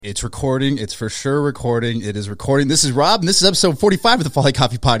It's recording. It's for sure recording. It is recording. This is Rob, and this is episode 45 of the Folly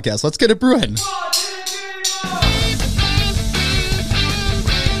Coffee Podcast. Let's get it brewing.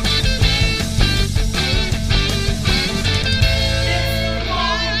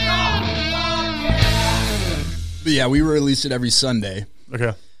 But yeah, we release it every Sunday.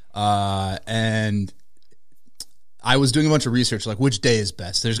 Okay. And I was doing a bunch of research, like which day is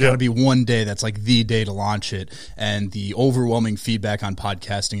best. There's got to be one day that's like the day to launch it. And the overwhelming feedback on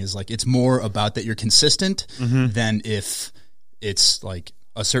podcasting is like it's more about that you're consistent than if it's like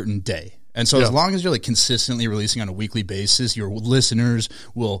a certain day. And so as long as you're like consistently releasing on a weekly basis, your listeners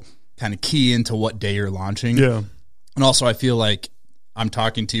will kind of key into what day you're launching. Yeah. And also I feel like I'm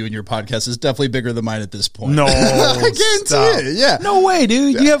talking to you and your podcast is definitely bigger than mine at this point. No, I guarantee it. Yeah. No way,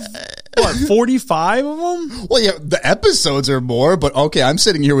 dude. You have, what, 45 of them? Well, yeah, the episodes are more, but okay, I'm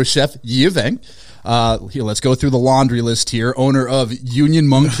sitting here with Chef Yia Vang. Here, let's go through the laundry list here. Owner of Union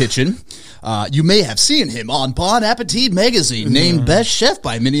Hmong Kitchen. You may have seen him on Bon Appetit magazine, named Best Chef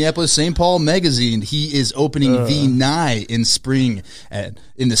by Minneapolis St. Paul magazine. He is opening Vinai in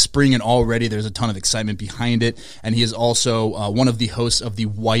the spring, and already there's a ton of excitement behind it. And he is also one of the hosts of the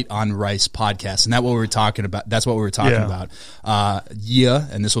White on Rice podcast, and that's what we were talking about. That's what we were talking about. Yia,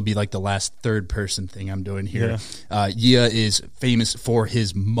 and this will be like the last third person thing I'm doing here. Yia is famous for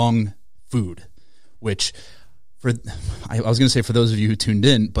his Hmong food, which I was going to say for those of you who tuned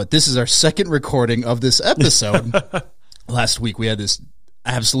in, but this is our second recording of this episode. Last week we had this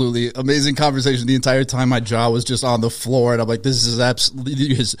absolutely amazing conversation. The entire time my jaw was just on the floor, and I'm like, this is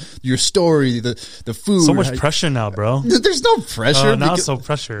absolutely your story, the food. So much pressure now, bro. There's no pressure. Now it's so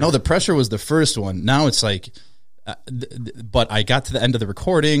pressure. No, the pressure was the first one. Now it's like, but I got to the end of the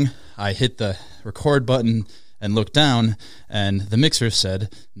recording. I hit the record button and looked down, and the mixer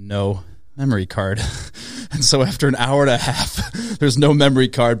said, no memory card. And so after an hour and a half, there's no memory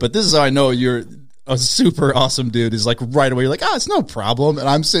card. But this is how I know you're a super awesome dude. Is like right away, you're like, it's no problem. And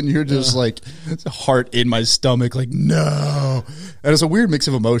I'm sitting here just like, it's a heart in my stomach, like, no. And it's a weird mix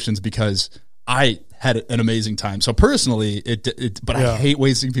of emotions because I had an amazing time. So personally, I hate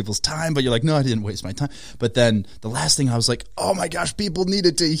wasting people's time. But you're like, no, I didn't waste my time. But then the last thing I was like, oh my gosh, people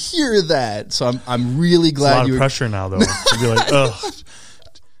needed to hear that. So I'm really glad. It's a lot of pressure now, though. To be like, ugh.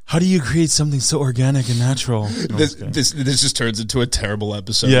 How do you create something so organic and natural? No, this just turns into a terrible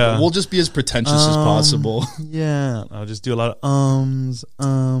episode. Yeah. We'll just be as pretentious as possible. Yeah. I'll just do a lot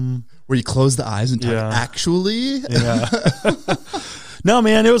of where you close the eyes and talk, actually? Yeah. No,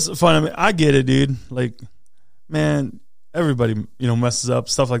 man, it was fun. I mean, I get it, dude. Like, man, everybody, messes up.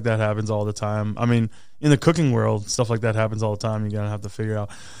 Stuff like that happens all the time. I mean, in the cooking world, stuff like that happens all the time. You gotta have to figure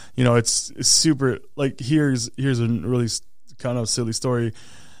out, it's super, like, here's a really kind of silly story.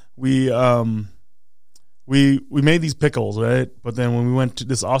 We made these pickles, right? But then when we went to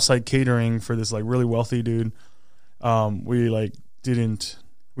this offsite catering for this like really wealthy dude, we didn't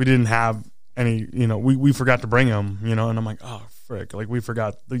have any, we forgot to bring them, and I'm like, oh frick, like we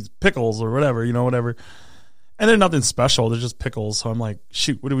forgot these pickles or whatever, whatever. And they're nothing special, they're just pickles. So I'm like,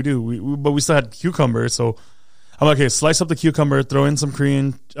 shoot, what do we do? But we still had cucumbers, so I'm like, okay, slice up the cucumber, throw in some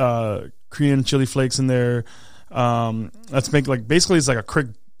Korean chili flakes in there. Let's make like basically it's like a quick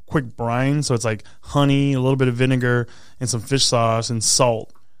brine, so it's like honey, a little bit of vinegar, and some fish sauce and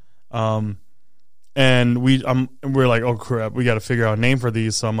salt. And we're like, oh crap, we got to figure out a name for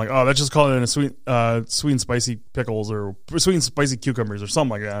these. So I'm like, let's just call it a sweet and spicy pickles or sweet and spicy cucumbers or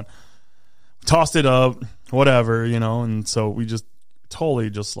something like that. Tossed it up, whatever, and so we just totally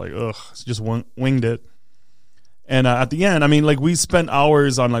just like just winged it. And at the end, I mean, like we spent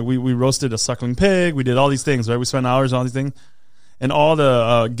hours on like we roasted a suckling pig, we did all these things, right? We spent hours on all these things. And all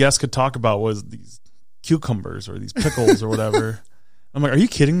the guests could talk about was these cucumbers or these pickles or whatever. I'm like, are you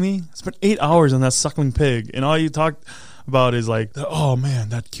kidding me? I spent 8 hours on that suckling pig, and all you talked about is like, oh man,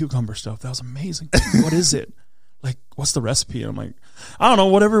 that cucumber stuff, that was amazing. What is it? Like, what's the recipe? And I'm like, I don't know,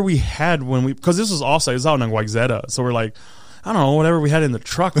 whatever we had because this was offsite, it was out in Guayzeta. So we're like, I don't know, whatever we had in the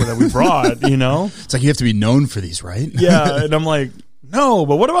truck that we brought, It's like you have to be known for these, right? Yeah, and I'm like, no,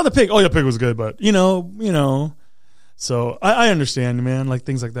 but what about the pig? Oh, yeah, the pig was good, but, So I understand, man. Like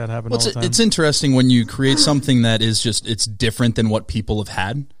things like that happen all the time. It's interesting when you create something that is it's different than what people have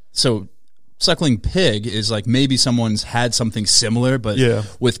had. So suckling pig is like maybe someone's had something similar, but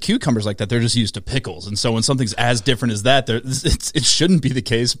with cucumbers like that, they're just used to pickles. And so when something's as different as that, it shouldn't be the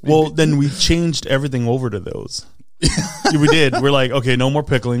case. Well, then we changed everything over to those. We did. We're like, okay, no more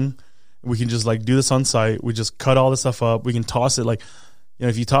pickling. We can just like do this on site. We just cut all this stuff up. We can toss it like,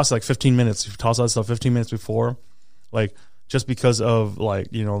 if you toss it like 15 minutes, if you toss all this stuff 15 minutes before, like just because of like,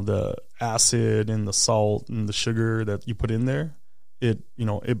 the acid and the salt and the sugar that you put in there, it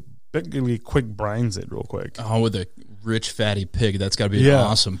basically quick brines it real quick. Oh, with a rich fatty pig, that's got to be an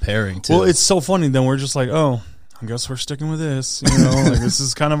awesome pairing too. Well, it's so funny. Then we're just like, oh, I guess we're sticking with this. You know, like this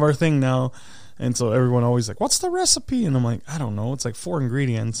is kind of our thing now. And so everyone always like, what's the recipe? And I'm like, I don't know. It's like 4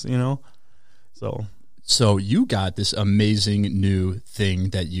 ingredients. You know, So you got this amazing new thing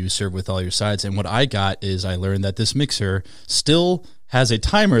that you serve with all your sides. And what I got is I learned that this mixer still has a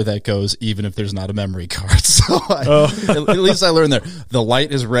timer that goes even if there's not a memory card. So at least I learned there. The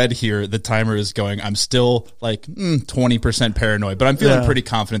light is red here. The timer is going. I'm still like 20% paranoid, but I'm feeling pretty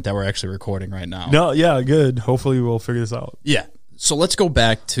confident that we're actually recording right now. No, yeah, good. Hopefully we'll figure this out. Yeah. So let's go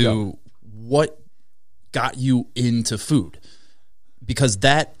back to what got you into food. Because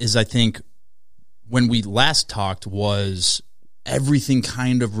that is, I think, when we last talked was everything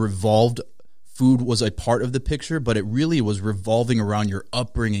kind of revolved. Food was a part of the picture, but it really was revolving around your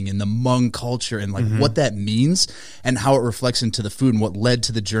upbringing and the Hmong culture and like what that means and how it reflects into the food and what led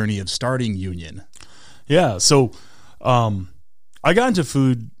to the journey of starting Union. Yeah. So, I got into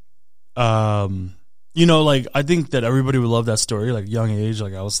food, like I think that everybody would love that story, like young age.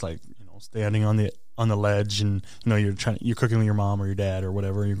 Like I was like, standing on the ledge and, you're cooking with your mom or your dad or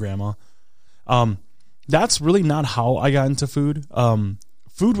whatever, your grandma. That's really not how I got into food.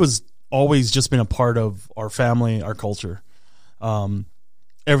 Food was always just been a part of our family, our culture.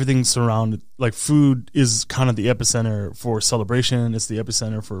 Everything surrounded, like food is kind of the epicenter for celebration. It's the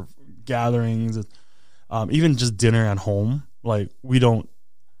epicenter for gatherings. Even just dinner at home. Like we don't,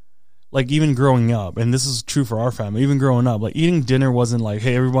 like even growing up, and this is true for our family, even growing up, like eating dinner wasn't like,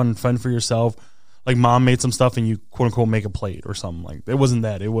 hey, everyone fend for yourself. Like mom made some stuff and you quote unquote make a plate or something. Like it wasn't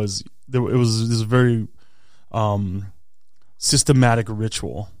that. It was this very systematic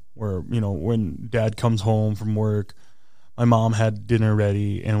ritual where, when dad comes home from work, my mom had dinner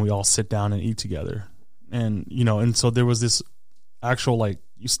ready and we all sit down and eat together. And, and so there was this actual, like,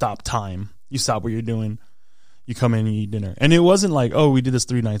 you stop time, you stop what you're doing, you come in and you eat dinner. And it wasn't like, oh, we did this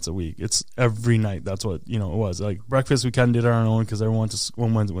 3 nights a week. It's every night. That's what, it was. Like breakfast, we kind of did our own because everyone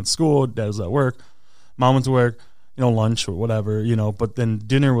went to school, dad was at work, mom went to work, lunch or whatever, but then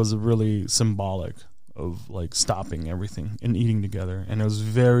dinner was really symbolic of like stopping everything and eating together. And it was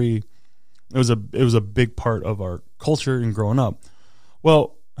a big part of our culture in growing up.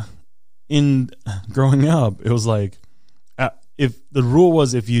 Well, in growing up, it was like, if the rule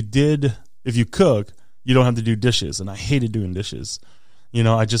was, if you cook, you don't have to do dishes. And I hated doing dishes. I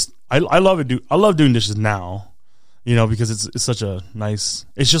love it. I love doing dishes now, because it's such a nice,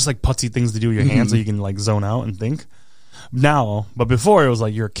 it's just like putsy things to do with your hands so you can like zone out and think now. But before it was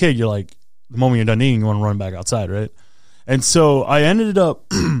like, you're a kid, you're like, the moment you're done eating, you want to run back outside, right? And so I ended up,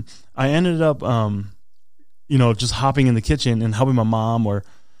 just hopping in the kitchen and helping my mom. Or,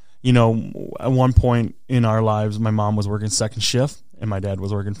 at one point in our lives, my mom was working second shift and my dad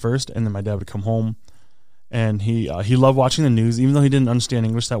was working first. And then my dad would come home, and he loved watching the news, even though he didn't understand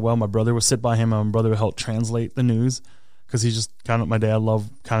English that well. My brother would sit by him, and my brother would help translate the news because he just my dad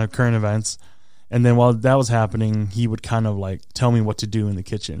loved kind of current events. And then while that was happening, he would kind of like tell me what to do in the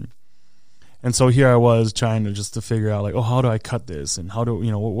kitchen. And so here I was trying to figure out like, oh, how do I cut this? And how do,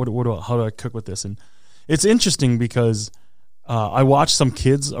 how do I cook with this? And it's interesting because I watch some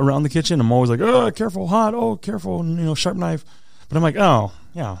kids around the kitchen. I'm always like, oh, careful, hot. Oh, careful, sharp knife. But I'm like, oh,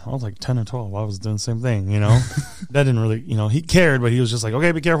 yeah, I was like 10 or 12. I was doing the same thing, That didn't really, he cared, but he was just like,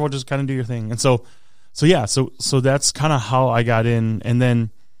 okay, be careful, just kind of do your thing. And so that's kind of how I got in. And then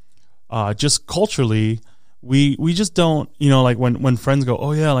just culturally, we just don't, like when friends go,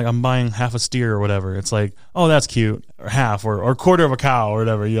 oh yeah, like I'm buying half a steer or whatever. It's like, oh, that's cute, or half or a quarter of a cow or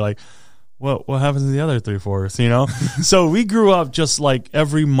whatever. You're like, what happens to the other 3/4? So we grew up just like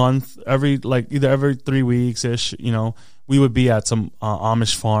every month, either every 3 weeks ish, we would be at some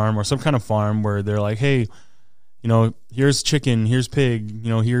Amish farm or some kind of farm where they're like, hey, here's chicken, here's pig,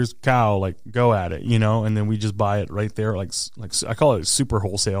 here's cow, like go at it, and then we just buy it right there. Like I call it super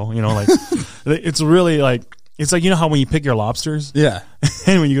wholesale, like it's really like, it's like, how when you pick your lobsters, yeah,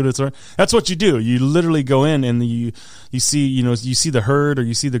 and when you go to the store, that's what you do. You literally go in and you see, you see the herd or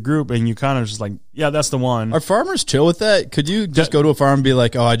you see the group, and you kind of just like, yeah, that's the one. Are farmers chill with that? Could you just go to a farm and be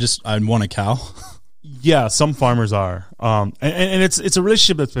like, oh, I want a cow? Yeah, some farmers are, and it's a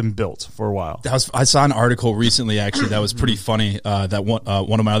relationship that's been built for a while. I saw an article recently, actually, that was pretty funny. That one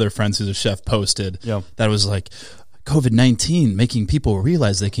of my other friends who's a chef posted. Yeah. That was like, COVID-19 making people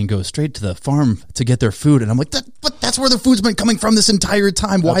realize they can go straight to the farm to get their food, and I'm like, but that's where the food's been coming from this entire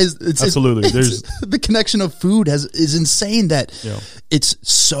time. Why is it's absolutely? There's the connection of food is insane. That it's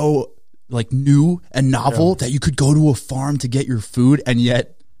so like new and novel that you could go to a farm to get your food, and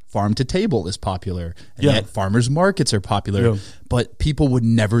yet farm to table is popular, and Yeah. yet farmers markets are popular, Yeah. but people would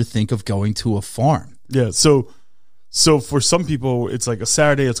never think of going to a farm. Yeah. So for some people, it's like a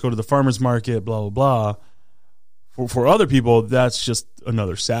Saturday, let's go to the farmer's market, blah, blah, blah. For other people, that's just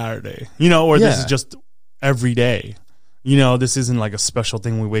another Saturday, or this is just every day. This isn't like a special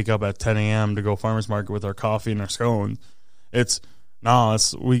thing. We wake up at 10 a.m. to go farmer's market with our coffee and our scones.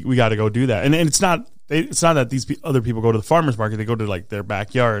 We got to go do that. And it's not that these other people go to the farmer's market. They go to like their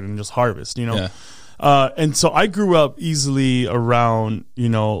backyard and just harvest, Yeah. And so I grew up easily around,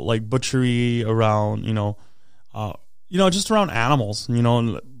 like butchery, around, just around animals,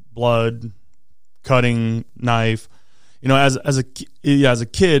 blood, cutting, knife. As a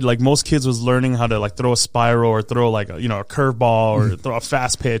kid, like most kids was learning how to like throw a spiral or throw like a curveball or throw a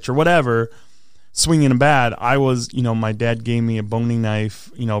fast pitch or whatever, swinging a bat. I was, my dad gave me a boning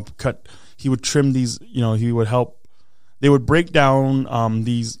knife, cut. He would trim these, he would help. They would break down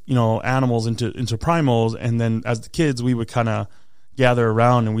these, animals into primals, and then as the kids, we would kind of gather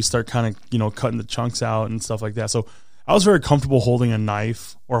around and we start kind of, cutting the chunks out and stuff like that. So I was very comfortable holding a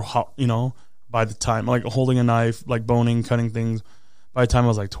knife or, by the time, like holding a knife, like boning, cutting things, by the time I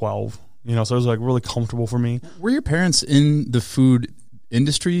was like 12, so it was like really comfortable for me. Were your parents in the food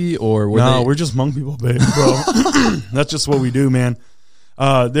industry, or were No, they? we're just Hmong people, baby, bro. That's just what we do, man.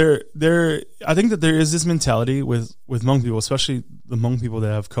 I think that there is this mentality with Hmong people, especially the Hmong people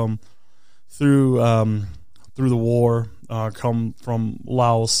that have come through the war, come from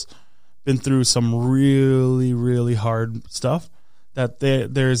Laos, been through some really, really hard stuff, that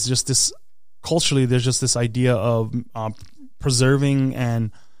there's just this, culturally, there's just this idea of preserving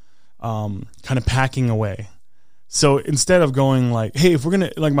and kind of packing away. So instead of going like, hey, if we're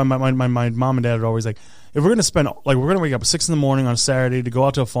gonna, like my mom and dad are always like, if we're gonna spend, like, we're gonna wake up at 6 a.m. on a Saturday to go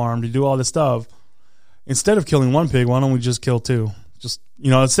out to a farm to do all this stuff, instead of killing one pig, why don't we just kill two? Just,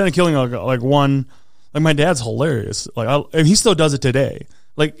 instead of killing like one. Like my dad's hilarious. Like and he still does it today.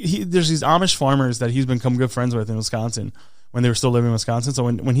 Like there's these Amish farmers that he's become good friends with in Wisconsin when they were still living in Wisconsin. So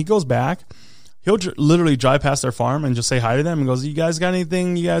when he goes back, he'll literally drive past their farm and just say hi to them and goes, "You guys got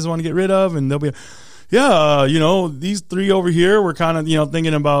anything you guys want to get rid of?" And they'll be, "Yeah, these three over here, we're kind of,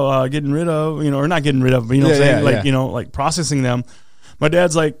 thinking about getting rid of, or not getting rid of, but what I'm saying, like, like processing them." My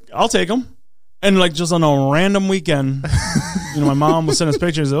dad's like, "I'll take them." And like just on a random weekend, my mom would send us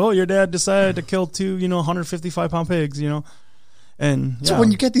pictures. Oh, your dad decided to kill two, 155-pound pigs, And So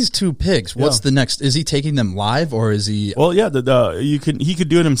when you get these two pigs, what's the next? Is he taking them live, or is he? Well, yeah, he could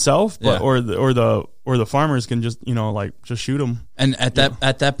do it himself, but or the farmers can just just shoot them. And at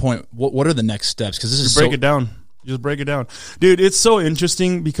that point, what are the next steps? Because this is break it down. Just break it down, dude. It's so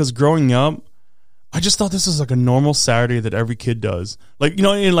interesting because growing up, I just thought this was like a normal Saturday that every kid does. Like,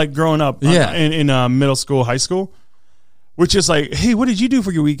 in like growing up in middle school, high school, which is like, hey, what did you do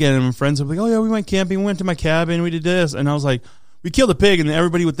for your weekend? And my friends would be like, oh yeah, we went camping, we went to my cabin, we did this. And I was like, we killed a pig, and then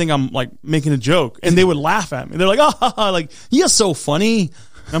everybody would think I'm like making a joke, and they would laugh at me. They're like, oh, like, you're so funny.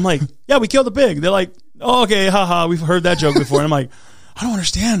 And I'm like, yeah, we killed a pig. They're like, oh, okay, haha, we've heard that joke before. And I'm like, I don't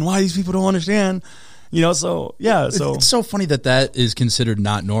understand why these people don't understand. So yeah, so it's so funny that is considered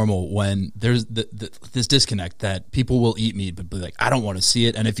not normal when there's this disconnect that people will eat meat but be like, I don't want to see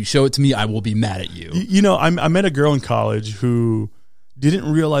it, and if you show it to me, I will be mad at you. I met a girl in college who didn't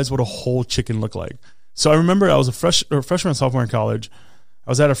realize what a whole chicken looked like. So I remember I was a freshman, sophomore in college.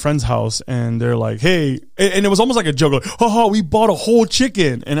 I was at a friend's house, and they're like, hey, and it was almost like a joke, like, haha, we bought a whole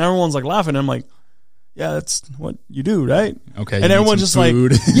chicken, and everyone's like laughing. And I'm like, yeah, that's what you do, right? Okay. And everyone just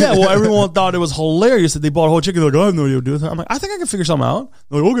food. Like, yeah, well, everyone thought it was hilarious that they bought a whole chicken. They're like, oh, I have no idea what to do with it. I'm like, I think I can figure something out.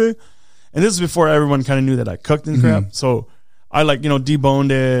 They're like, okay. And this is before everyone kind of knew that I cooked and crap. Mm-hmm. So I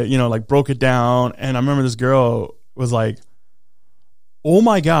deboned it, like broke it down. And I remember this girl was like, oh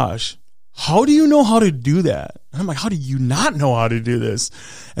my gosh, how do you know how to do that? And I'm like, how do you not know how to do this?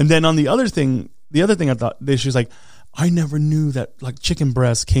 And then on the other thing I thought, she was like, I never knew that like chicken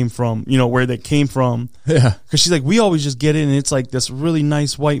breasts came from, where they came from. Yeah. Cause she's like, we always just get it and it's like this really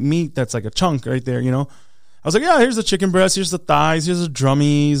nice white meat that's like a chunk right there, I was like, yeah, here's the chicken breast, here's the thighs, here's the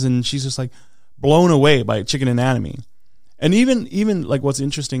drummies. And she's just like blown away by chicken anatomy. And even like what's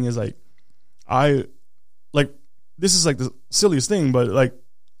interesting is like, this is like the silliest thing, but like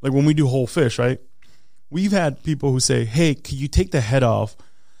when we do whole fish, right? We've had people who say, hey, could you take the head off?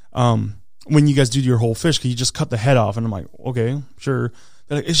 When you guys do your whole fish, can you just cut the head off? And I'm like, okay, sure.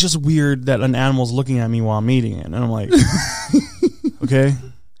 They're like, it's just weird that an animal's looking at me while I'm eating it. And I'm like, okay.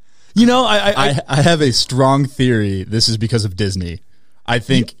 I have a strong theory. This is because of Disney. I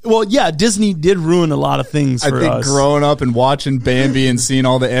think. Well, yeah, Disney did ruin a lot of things for us. Growing up and watching Bambi and seeing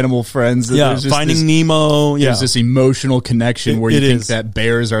all the animal friends. Yeah, Finding Nemo. Yeah. There's this emotional connection where you think that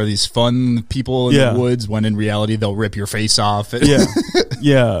bears are these fun people in the woods when in reality they'll rip your face off. Yeah.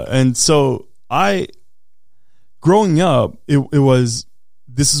 Yeah. And so growing up, it was,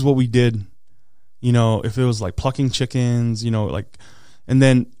 this is what we did. You know, if it was like plucking chickens, you know, like, and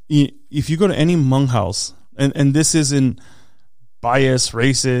then if you go to any Hmong house, and this isn't bias,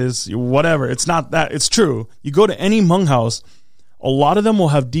 racist, whatever, it's not that, it's true. You go to any Hmong house, a lot of them will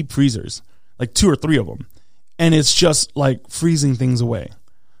have deep freezers, like 2 or 3 of them. And it's just like freezing things away.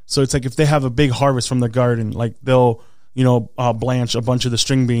 So it's like if they have a big harvest from their garden, like they'll, you know, blanch a bunch of the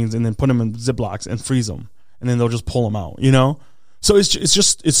string beans and then put them in Ziplocs and freeze them. And then they'll just pull them out, you know? So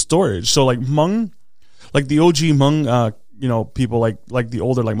it's storage. So like Hmong, like the OG Hmong, you know, people like the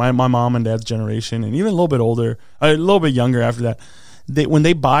older, like my mom and dad's generation, and even a little bit older, a little bit younger after that, when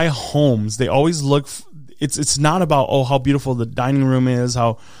they buy homes, they always look, it's not about, oh, how beautiful the dining room is,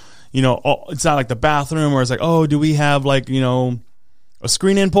 how, you know, it's not like the bathroom where it's like, oh, do we have like, you know, a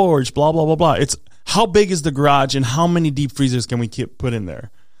screen-in porch, blah, blah, blah, blah. It's how big is the garage and how many deep freezers can we put in there?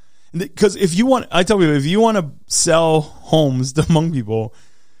 Because I tell people, if you want to sell homes to Hmong people,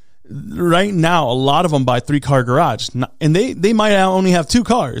 right now, a lot of them buy 3-car garage, and they might only have 2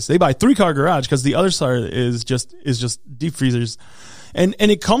 cars. They buy 3-car garage because the other side is just deep freezers, and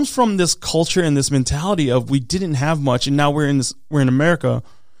it comes from this culture and this mentality of we didn't have much, and now we're in America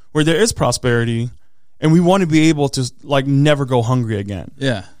where there is prosperity, and we want to be able to like never go hungry again.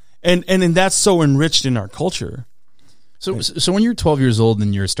 Yeah, and that's so enriched in our culture. So when you're 12 years old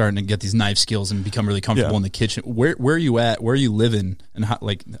and you're starting to get these knife skills and become really comfortable in the kitchen, where are you at? Where are you living? And how,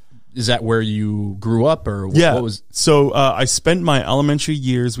 like, is that where you grew up or what was? So I spent my elementary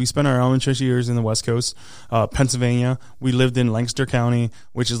years. We spent our elementary years in the West Coast, Pennsylvania. We lived in Lancaster County,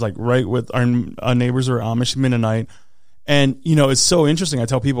 which is like right with our neighbors were Amish Mennonite. And, you know, it's so interesting. I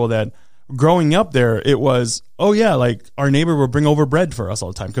tell people that growing up there, it was, oh yeah, like our neighbor would bring over bread for us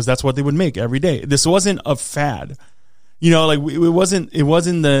all the time because that's what they would make every day. This wasn't a fad. You know, like it wasn't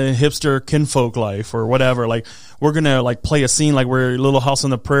the hipster kinfolk life or whatever. Like we're gonna like play a scene like we're a Little House on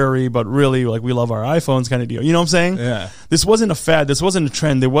the Prairie, but really like we love our iPhones kind of deal. You know what I'm saying? Yeah. This wasn't a fad. This wasn't a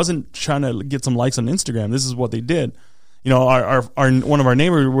trend. They wasn't trying to get some likes on Instagram. This is what they did. You know, our one of our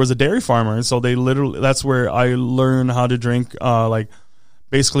neighbors was a dairy farmer, and so they literally, that's where I learned how to drink like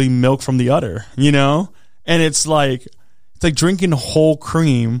basically milk from the udder. You know, and it's like drinking whole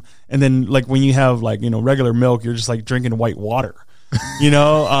cream. And then, like, when you have, like, you know, regular milk, you're just, like, drinking white water, you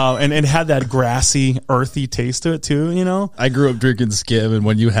know? And it had that grassy, earthy taste to it, too, you know? I grew up drinking skim, and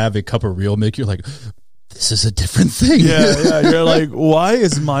when you have a cup of real milk, you're like, this is a different thing. Yeah. You're like, why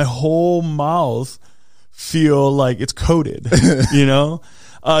is my whole mouth feel like it's coated, you know?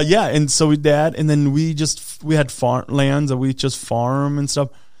 Yeah, and so we dad, and then we had farm lands that we just farm and stuff.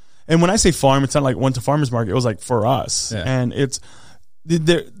 And when I say farm, it's not like went to farmer's market. It was, like, for us. Yeah. And it's...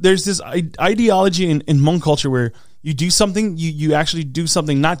 There's this ideology in Hmong culture where you do something, you actually do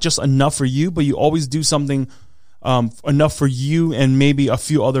something not just enough for you, but you always do something enough for you and maybe a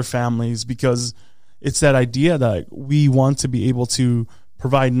few other families, because it's that idea that we want to be able to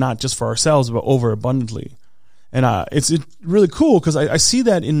provide not just for ourselves but over abundantly. And it's really cool because I see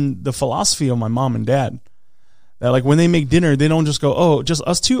that in the philosophy of my mom and dad. That like when they make dinner, they don't just go, oh, just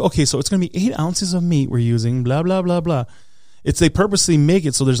us two? Okay, so it's going to be 8 ounces of meat we're using, blah, blah, blah, blah. It's they purposely make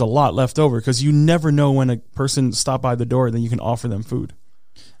it so there's a lot left over because you never know when a person stop by the door, then you can offer them food.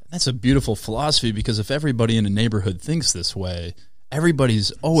 That's a beautiful philosophy, because if everybody in a neighborhood thinks this way,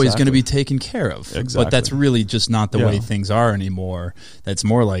 everybody's always going to be taken care of. Exactly. But that's really just not the way things are anymore. That's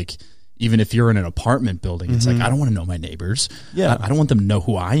more like, even if you're in an apartment building, it's like, I don't want to know my neighbors. Yeah. I don't want them to know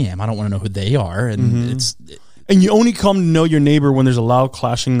who I am. I don't want to know who they are. And and you only come to know your neighbor when there's a loud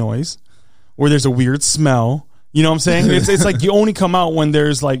clashing noise, or there's a weird smell. You know what I'm saying? It's like you only come out when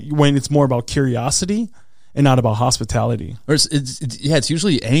when it's more about curiosity and not about hospitality. Or it's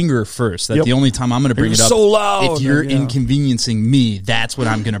usually anger first. That's the only time I'm going to bring it up. So loud. If you're inconveniencing me, that's when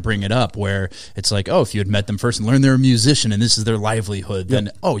I'm going to bring it up. Where it's like, oh, if you had met them first and learned they're a musician and this is their livelihood,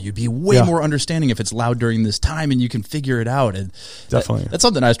 then you'd be way more understanding if it's loud during this time and you can figure it out. And definitely, that's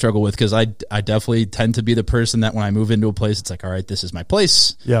something I struggle with, because I definitely tend to be the person that when I move into a place, it's like, all right, this is my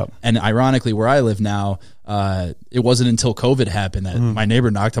place. Yeah. And ironically, where I live now, it wasn't until COVID happened that my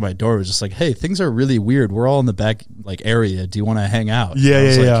neighbor knocked on my door. It was just like, hey, things are really weird. We're all in the back area. Do you want to hang out?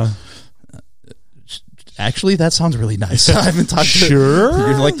 Yeah. Actually, that sounds really nice. I haven't talked to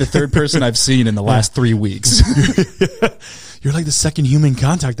You're like the third person I've seen in the last 3 weeks. you're like the second human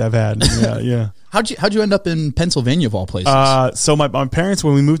contact I've had. Yeah. How'd you end up in Pennsylvania of all places? So my parents,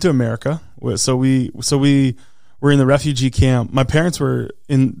 when we moved to America, so we were in the refugee camp. My parents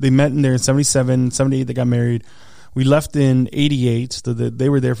they met in there in 77, 78, they got married. We left in 88, so they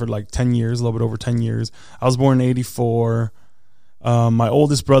were there for like 10 years, a little bit over 10 years. I was born in 84. My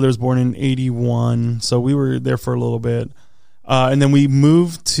oldest brother was born in 81, so we were there for a little bit. And then we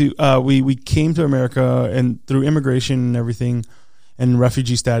moved to, we came to America, and through immigration and everything and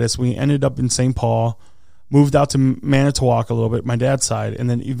refugee status, we ended up in St. Paul, moved out to Manitowoc a little bit, my dad's side. And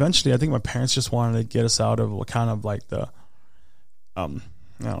then eventually I think my parents just wanted to get us out of kind of like the, I don't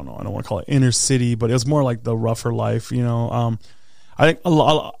know, I don't want to call it inner city, but it was more like the rougher life, you know. I think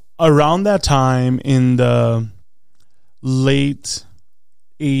around that time in the late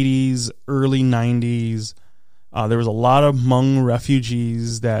 80s, early 90s, there was a lot of Hmong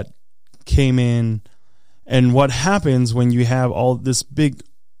refugees that came in. And what happens when you have all this big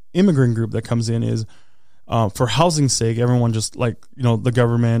immigrant group that comes in is, for housing's sake, everyone just like, you know, the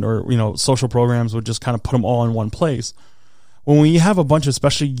government or, you know, social programs would just kind of put them all in one place. When we have a bunch of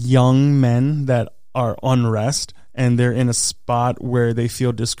especially young men that are unrest and they're in a spot where they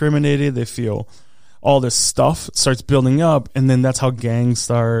feel discriminated, they feel all this stuff starts building up, and then that's how gangs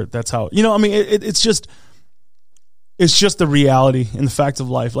start. That's how, you know, I mean, it's just the reality and the fact of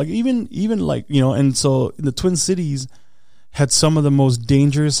life. Like even like, you know, and so the Twin Cities had some of the most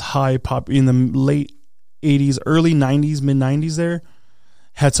dangerous high pop in the late 80s, early 90s, mid 90s there,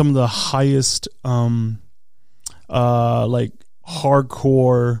 had some of the highest, like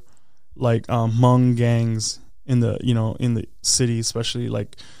hardcore, like, Hmong gangs in the, you know, in the city, especially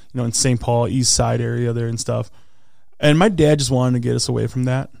like, you know, in St. Paul, East Side area there and stuff. And my dad just wanted to get us away from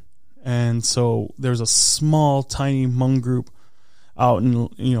that. And so there's a small, tiny Hmong group out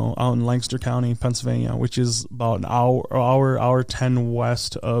in Lancaster County, Pennsylvania, which is about an hour 10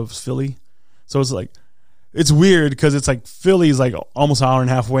 west of Philly. So it's like, it's weird because it's like Philly's like almost an hour and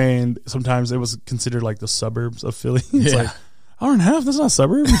a half away, and sometimes it was considered like the suburbs of Philly. It's like, hour and a half? That's not a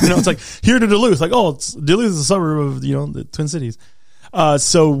suburb. You know, it's like here to Duluth. Like, oh, Duluth is a suburb of, you know, the Twin Cities.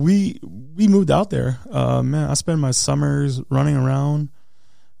 So we moved out there. Man, I spent my summers running around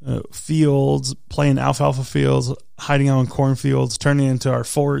fields, playing alfalfa fields, hiding out in cornfields, turning into our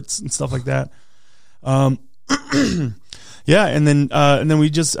forts and stuff like that. Yeah, and then we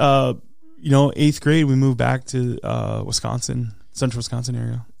just, you know, 8th grade, we moved back to Wisconsin, central Wisconsin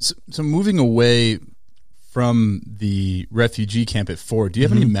area. So moving away from the refugee camp at Fort, do you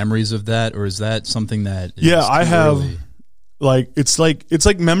have any memories of that, or is that something that is I have like it's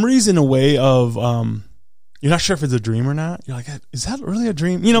like memories in a way of you're not sure if it's a dream or not. You're like, is that really a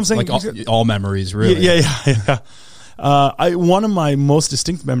dream? You know what I'm saying? Like all memories, really. Yeah. One of my most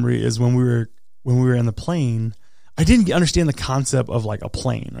distinct memory is when we were in the plane. I didn't understand the concept of like a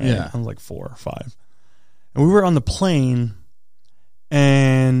plane, right? Yeah. I was like 4 or 5. And we were on the plane,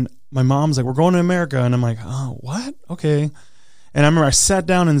 and my mom's like, we're going to America. And I'm like, oh, what? Okay. And I remember I sat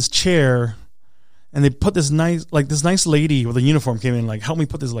down in this chair, and they put this nice lady with a uniform came in, like, help me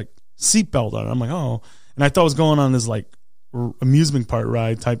put this like seatbelt on. I'm like, oh. And I thought I was going on this like amusement park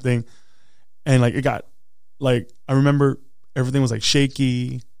ride type thing. And like, it got like, I remember everything was like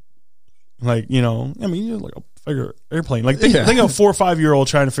shaky. Like, you know, I mean, you're like a figure airplane. Like think of a 4 or 5 year old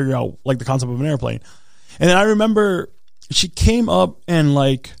trying to figure out like the concept of an airplane. And then I remember she came up and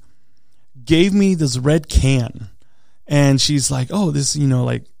like gave me this red can, and she's like, oh, this, you know,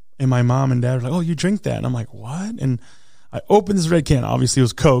 like, and my mom and dad were like, oh, you drink that? And I'm like, what? And I opened this red can. Obviously it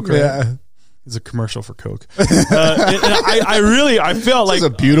was Coke, right? Yeah. It's a commercial for Coke. And I felt like it's a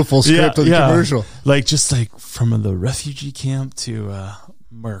beautiful script of the commercial. Like, just like from the refugee camp to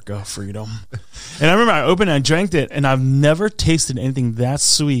America, freedom. And I remember I opened it, I drank it, and I've never tasted anything that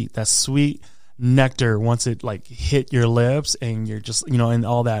sweet nectar once it like hit your lips, and you're just, you know, and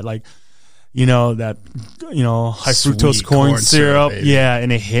all that, like, you know, that, you know, high fructose corn syrup. Yeah.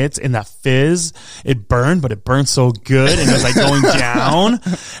 And it hits, and that fizz, it burned, but it burned so good. And it was like going down.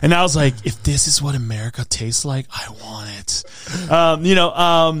 And I was like, if this is what America tastes like, I want it.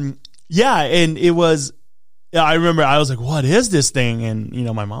 Yeah. And it was, I remember I was like, what is this thing? And, you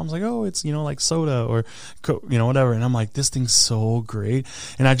know, my mom's like, oh, it's, you know, like soda or, you know, whatever. And I'm like, this thing's so great.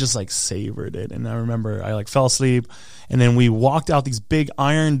 And I just like savored it. And I remember I like fell asleep, and then we walked out these big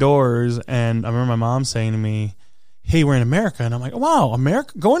iron doors. And I remember my mom saying to me, hey, we're in America. And I'm like, wow,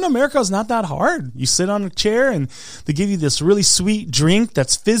 going to America is not that hard. You sit on a chair, and they give you this really sweet drink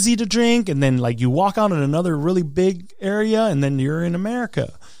that's fizzy to drink. And then like you walk out in another really big area, and then you're in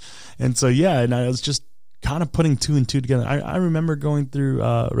America. And so, yeah, and I was just kind of putting 2 and 2 together. I remember going through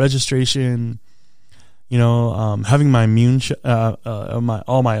registration, having my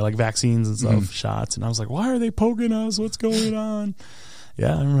all my like vaccines and stuff, shots. And I was like, why are they poking us? What's going on?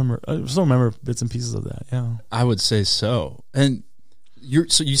 Yeah, I still remember bits and pieces of that. Yeah, I would say so. And you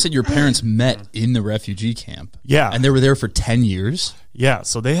said your parents met in the refugee camp. Yeah, and they were there for 10 years. Yeah,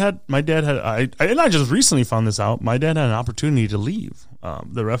 so my dad had, I just recently found this out. My dad had an opportunity to leave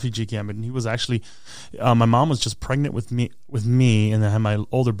the refugee camp, and he was actually, my mom was just pregnant with me, and I had my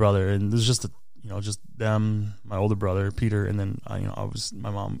older brother, and there's just just them, my older brother Peter, and then I was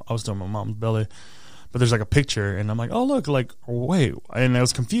still in my mom's belly. But there's like a picture, and I'm like, oh look, like wait, and I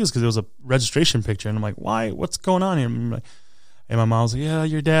was confused because it was a registration picture, and I'm like, why? What's going on here? And my mom was like, yeah,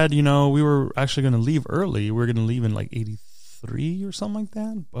 your dad, we were actually going to leave early. We were going to leave in like 83 or something like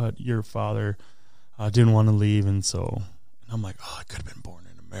that, but your father didn't want to leave, and I'm like, oh, I could have been born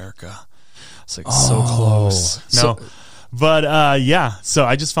in America. It's like so close. No, but yeah, so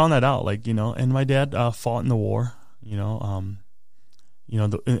I just found that out, like, and my dad fought in the war,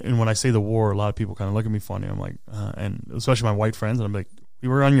 and when I say the war, a lot of people kind of look at me funny. I'm like, and especially my white friends, and I'm like, we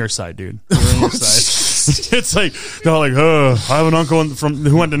were on your side, dude. We were on your side. It's like, they're like, I have an uncle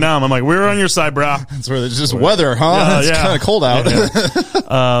who went to Nam. I'm like, we were on your side, bro. That's where it's just weather, huh? It's kind of cold out.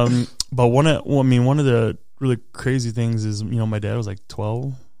 Yeah. But one of the really crazy things is, my dad was like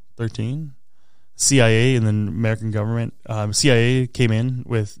 12, 13. CIA and then American government, CIA came in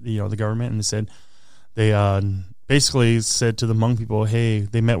with, the government, and they said, basically said to the Hmong people, hey,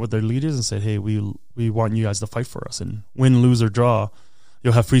 they met with their leaders and said, hey, we want you guys to fight for us, and win, lose, or draw,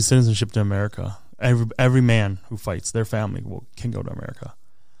 you'll have free citizenship to America. Every man who fights, their family can go to America.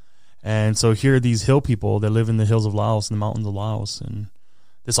 And so here are these hill people that live in the hills of Laos, in the mountains of Laos, and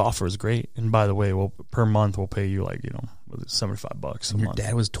this offer is great. And by the way, per month we'll pay you like, $75 a Your month.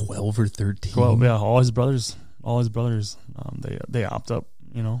 dad was 12 or 13. 12, yeah. All his brothers, they opt up,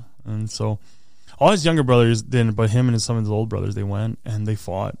 and so all his younger brothers didn't, but him and some of his old brothers, they went and they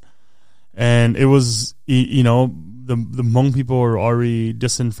fought. And it was, the Hmong people were already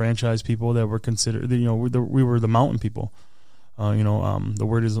disenfranchised people that were considered, we were the mountain people. The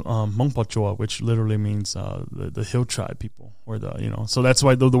word is Hmong Pachoa, which literally means the hill tribe people, or so that's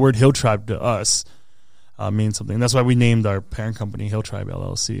why the word hill tribe to us means something. That's why we named our parent company Hill Tribe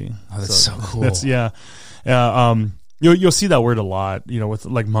LLC. Oh, that's so cool. That's, yeah. You'll see that word a lot, with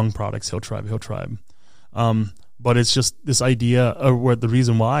like Hmong products, Hill Tribe. But it's just this idea of the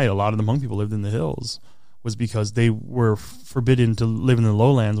reason why a lot of the Hmong people lived in the hills was because they were forbidden to live in the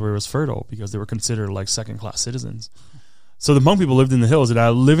lowlands where it was fertile, because they were considered like second-class citizens. So the Hmong people lived in the hills,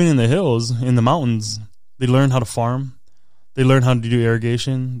 and living in the hills, in the mountains, they learned how to farm, they learned how to do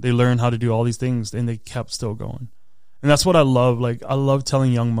irrigation, they learned how to do all these things, and they kept still going. And that's what I love. Like, I love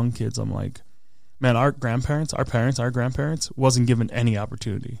telling young Hmong kids, I'm like, man, our grandparents wasn't given any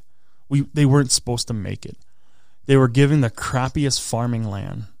opportunity. They weren't supposed to make it. They were given the crappiest farming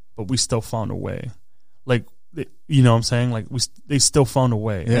land, but we still found a way. Like, what I'm saying? Like, they still found a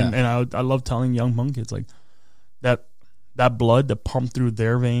way. Yeah. And I love telling young Hmong kids, like, that blood that pumped through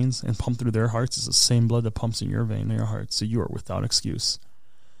their veins and pumped through their hearts is the same blood that pumps in your vein and your heart. So you are without excuse.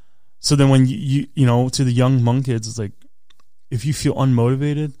 So then when you to the young Hmong kids, it's like, if you feel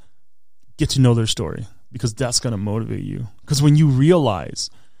unmotivated, get to know their story, because that's going to motivate you. Because when you realize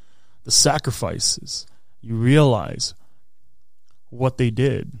the sacrifices, you realize what they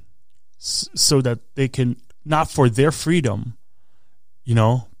did so that they can, not for their freedom,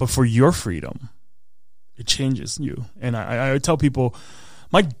 but for your freedom, it changes you. And I tell people,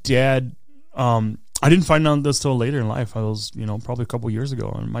 my dad, I didn't find out this till later in life. I was, probably a couple years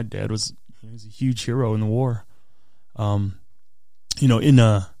ago, and my dad was a huge hero in the war. In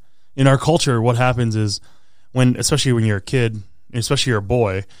our culture, what happens is especially when you're a kid, especially you're a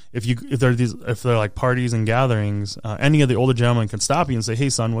boy, if they're like parties and gatherings, any of the older gentlemen can stop you and say, hey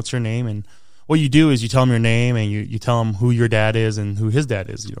son, what's your name? And what you do is you tell them your name, and you tell them who your dad is and who his dad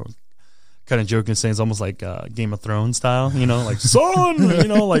is, kind of joking, saying it's almost like Game of Thrones style, like son,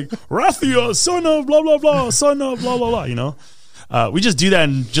 like Rathia, son of blah, blah, blah, son of blah, blah, blah, we just do that,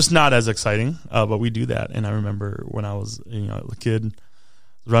 and just not as exciting, but we do that. And I remember when I was, a kid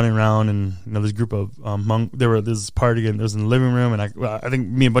running around, and this group of Hmong, this party, and it was in the living room, and I think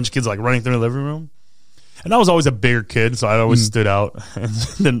me and a bunch of kids like running through the living room, and I was always a bigger kid, so I always stood out, and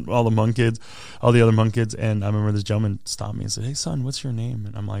then all the other Hmong kids, and I remember this gentleman stopped me and said, hey son, what's your name?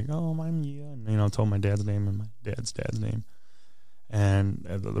 And I'm like, oh, I'm Yia, and I told my dad's name and my dad's name, and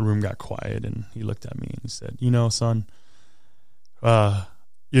the room got quiet, and he looked at me and he said, son,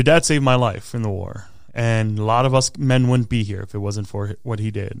 your dad saved my life in the war. And a lot of us men wouldn't be here if it wasn't for what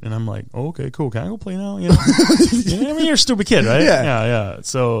he did. And I'm like, okay, cool. Can I go play now? I mean, you're a stupid kid, right? Yeah.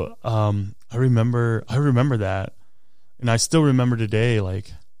 So I remember that, and I still remember today,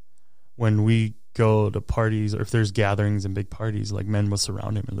 like when we go to parties or if there's gatherings and big parties, like men will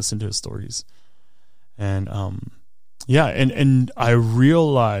surround him and listen to his stories, and and I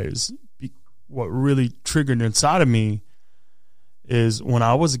realized what really triggered inside of me is when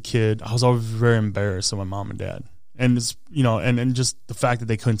I was a kid, I was always very embarrassed of my mom and dad, and it's, and just the fact that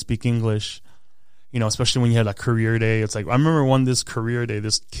they couldn't speak English, especially when you had a career day. It's like I remember this career day,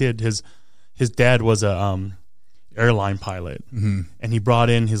 this kid, his dad was a airline pilot, and he brought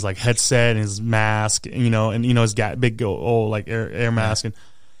in his like headset and his mask, and his big like air mask,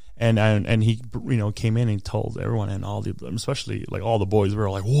 and he came in and he told everyone, and especially like all the boys were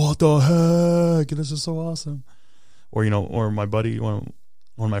like, what the heck, this is so awesome. Or my buddy, one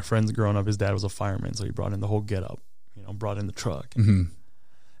of my friends growing up, his dad was a fireman, so he brought in the whole get up, brought in the truck.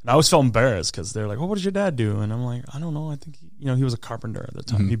 And I always felt embarrassed because they're like, well, what does your dad do? And I'm like, I don't know. I think, he was a carpenter at the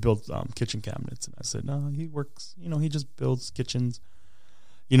time. He built kitchen cabinets. And I said, no, he works, he just builds kitchens,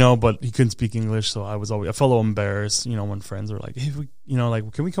 but he couldn't speak English. So I felt a little embarrassed, when friends were like, hey,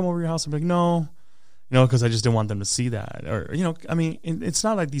 can we come over to your house? I'm like, no, because I just didn't want them to see that. Or, it's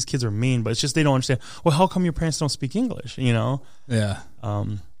not like these kids are mean, but it's just they don't understand. Well, how come your parents don't speak English, Yeah.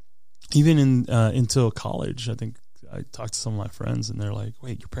 Even until college, I think, I talked to some of my friends and they're like,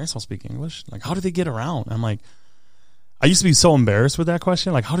 wait, your parents don't speak English? Like, how do they get around? I'm like, I used to be so embarrassed with that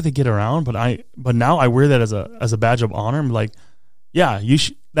question. Like, how do they get around? But now I wear that as a badge of honor. I'm like, yeah,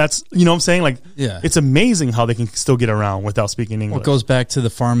 that's, what I'm saying? Like, yeah, it's amazing how they can still get around without speaking English. Well, it goes back to the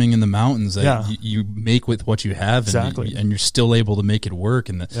farming in the mountains that you make with what you have. Exactly. And you're still able to make it work.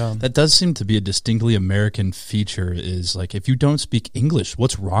 And that does seem to be a distinctly American feature is like, if you don't speak English,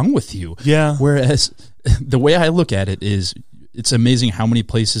 what's wrong with you? Yeah. Whereas the way I look at it is it's amazing how many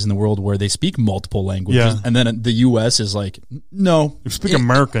places in the world where they speak multiple languages. And then the U.S. is like, no. You speak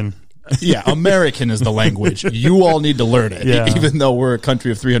American. Yeah, American is the language. You all need to learn it, even though we're a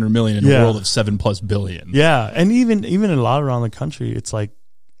country of 300 million in a world of 7+ billion. Yeah, and even a lot around the country, it's like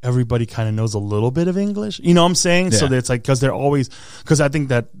everybody kind of knows a little bit of English. You know what I'm saying? Yeah. So it's like because I think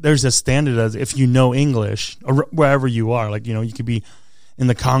that there's a standard as if you know English or wherever you are, like you could be in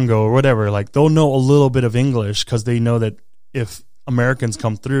the Congo or whatever, like they'll know a little bit of English because they know that if Americans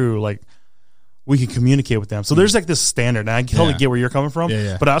come through, like, we can communicate with them. So there's like this standard, and I totally get where you're coming from,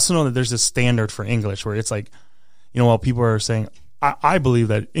 but I also know that there's this standard for English where it's like, while people are saying, I believe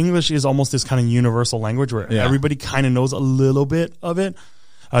that English is almost this kind of universal language where everybody kind of knows a little bit of it,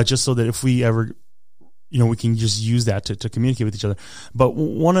 just so that if we ever, we can just use that to communicate with each other. But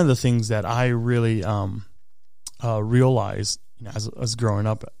one of the things that I really realized, as growing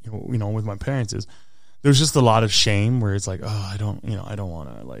up, with my parents is there's just a lot of shame where it's like, oh, I don't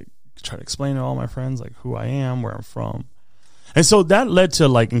want to like try to explain to all my friends like who I am, where I'm from. And so that led to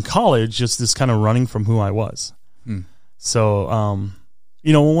like in college, just this kind of running from who I was. So,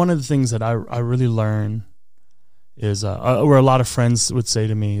 one of the things that I really learned is, where a lot of friends would say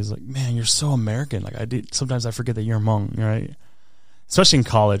to me is like, man, you're so American. Like sometimes I forget that you're Hmong, right? Especially in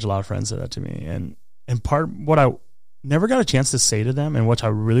college, a lot of friends said that to me. And part what I never got a chance to say to them and what I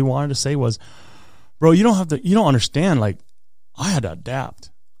really wanted to say was, bro, you don't understand. Like I had to adapt.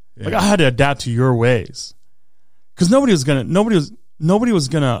 Like I had to adapt to your ways, because nobody was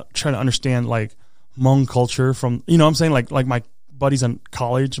gonna try to understand like Hmong culture from what I'm saying, like my buddies in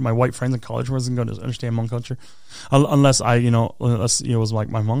college, my white friends in college wasn't going to understand Hmong culture unless it was like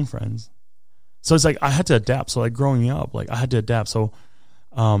my Hmong friends. So it's like I had to adapt. So like growing up, like I had to adapt. So,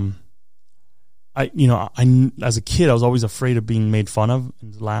 I as a kid I was always afraid of being made fun of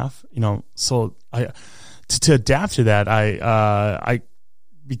and laugh. So to adapt to that, I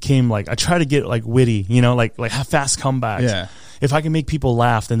became like I try to get like witty, like have fast comebacks. Yeah. If I can make people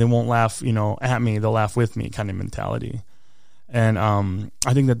laugh, then they won't laugh, at me. They'll laugh with me, kind of mentality. And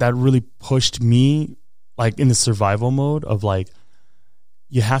I think that really pushed me like in the survival mode of like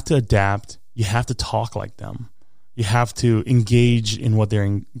you have to adapt, you have to talk like them, you have to engage in what they're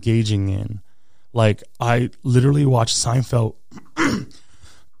engaging in. Like I literally watched Seinfeld.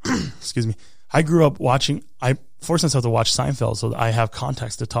 Excuse me. I grew up watching. I forced myself to watch Seinfeld so that I have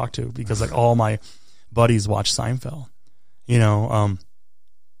context to talk to, because like all my buddies watch Seinfeld.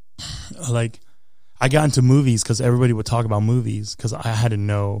 Like I got into movies because everybody would talk about movies because I had to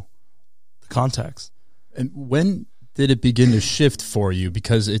know the context. And when did it begin to shift for you?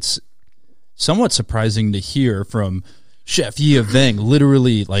 Because it's somewhat surprising to hear from Chef Yia Vang,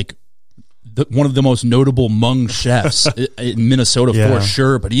 literally like one of the most notable Hmong chefs in Minnesota for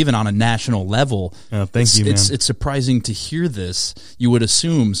sure, but even on a national level. Thank you, man. It's surprising to hear this. You would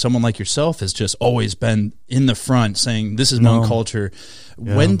assume someone like yourself has just always been in the front saying, this is Hmong culture.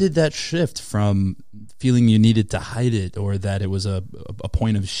 Yeah. When did that shift from feeling you needed to hide it or that it was a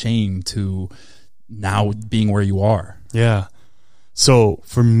point of shame to now being where you are? Yeah. So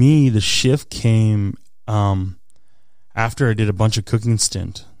for me, the shift came after I did a bunch of cooking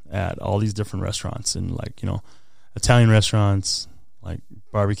stint at all these different restaurants and like, Italian restaurants, like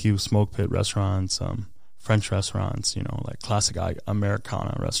barbecue, smoke pit restaurants, French restaurants, like classic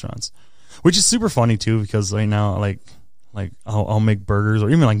Americana restaurants, which is super funny too, because right now, like I'll make burgers or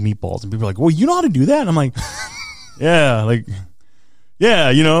even like meatballs and people are like, well, you know how to do that? And I'm like, yeah, like,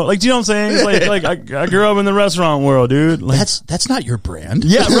 yeah, do you know what I'm saying? It's like I grew up in the restaurant world, dude. Like, that's not your brand.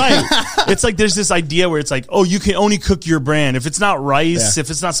 Yeah, right. It's like there's this idea where it's like, oh, you can only cook your brand. If it's not rice,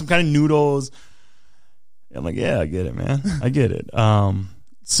 if it's not some kind of noodles. I'm like, yeah, I get it, man. I get it.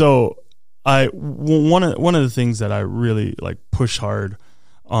 So one of the things that I really like push hard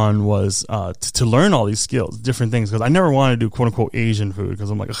on was to learn all these skills, different things, because I never wanted to do quote unquote Asian food because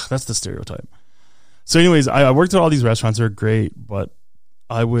I'm like, that's the stereotype. So anyways, I worked at all these restaurants. They're great, but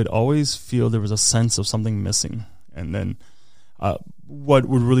I would always feel there was a sense of something missing. And then what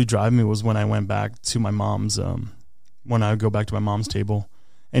would really drive me was when I went back to my mom's, when I would go back to my mom's table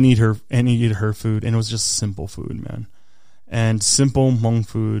and eat her food. And it was just simple food, man. And simple Hmong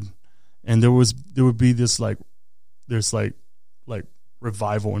food. And there would be this like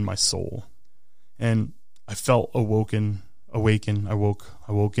revival in my soul. And I felt awoken. I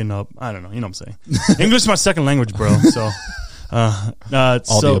woken up. I don't know. You know what I'm saying? English is my second language, bro. So, all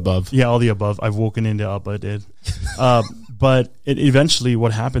the above. Yeah, all the above. I've woken into up. I did. But eventually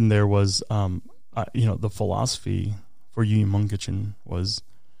what happened there was, the philosophy for Union Hmong Kitchen was,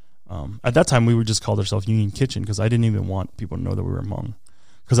 at that time we would just call ourselves Union Kitchen because I didn't even want people to know that we were Hmong.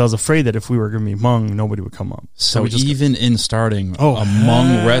 Because I was afraid that if we were going to be Hmong, nobody would come up. So even in starting a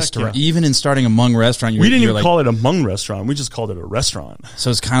Hmong restaurant, we didn't even call it a Hmong restaurant. We just called it a restaurant.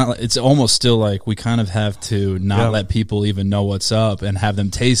 So it's almost still like we kind of have to not let people even know what's up and have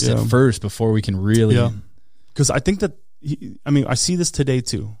them taste it first before we can really. Yeah. Because I think that, I see this today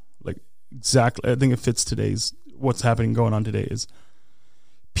too. Like exactly, I think it fits what's happening going on today is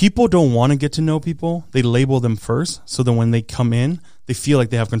people don't want to get to know people. They label them first. So then when they come in, they feel like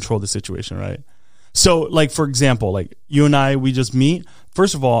they have control of the situation, right? So, like, for example, like you and I, we just meet.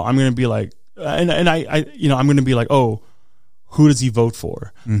 First of all, I'm going to be like, I'm going to be like, oh, who does he vote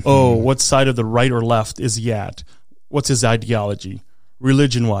for? Mm-hmm. Oh, what side of the right or left is he at? What's his ideology?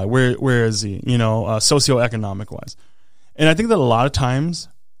 Religion-wise, where is he? Socioeconomic-wise. And I think that a lot of times,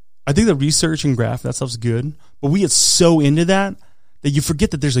 I think the research and graph, that stuff's good, but we get so into that you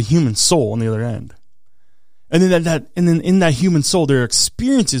forget that there's a human soul on the other end. And then in that human soul, there are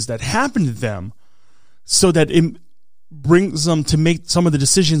experiences that happen to them so that it brings them to make some of the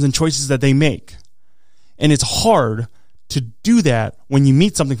decisions and choices that they make. And it's hard to do that when you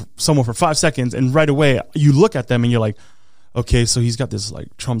meet someone for 5 seconds and right away you look at them and you're like, okay, so he's got this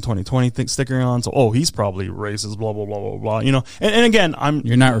like Trump 2020 sticker on, so he's probably racist, blah blah blah blah blah. And again,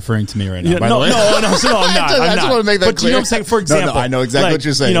 you're not referring to me right now. By the way, no, I'm not. I just want to make that clear. But you know what I'm saying? For example, I know exactly what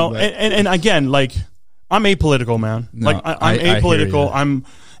you're saying. And again, like I'm apolitical, man. No, like I'm apolitical.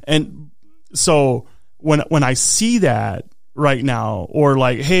 So when I see that right now, or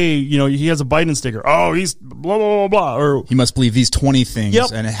like, hey, he has a Biden sticker. Oh, he's blah blah blah blah. Or he must believe these 20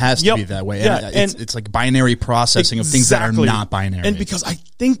 things, and it has to be that way. Yeah, and it's like binary processing of things that are not binary. And because I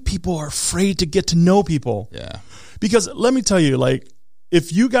think people are afraid to get to know people. Yeah. Because let me tell you, like,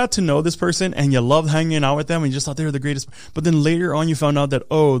 if you got to know this person and you loved hanging out with them and you just thought they were the greatest, but then later on you found out that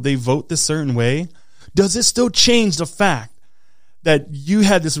they vote this certain way, does it still change the fact that you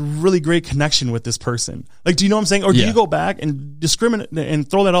had this really great connection with this person? Like, do you know what I'm saying? Or do you go back and discriminate and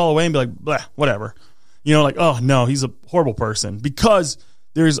throw that all away and be like, blah, whatever. Like, oh, no, he's a horrible person. Because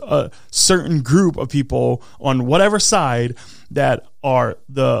there's a certain group of people on whatever side that are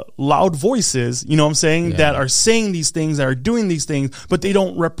the loud voices, you know what I'm saying, that are saying these things, that are doing these things, but they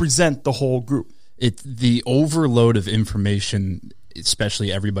don't represent the whole group. The overload of information,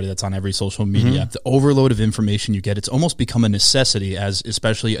 especially everybody that's on every social media, the overload of information you get, it's almost become a necessity as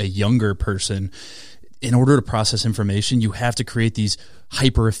especially a younger person. In order to process information, you have to create these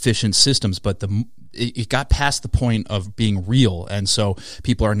hyper efficient systems, but it got past the point of being real. And so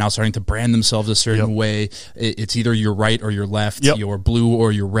people are now starting to brand themselves a certain way. It's either you're right or you're left, you're blue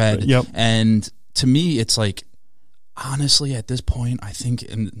or you're red. And to me, it's like, honestly, at this point, I think,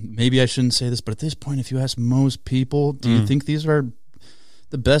 and maybe I shouldn't say this, but at this point, if you ask most people, do you think these are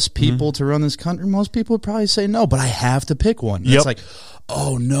the best people to run this country, most people would probably say no, but I have to pick one. Yep. It's like,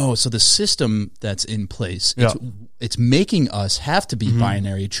 oh no. So the system that's in place, it's making us have to be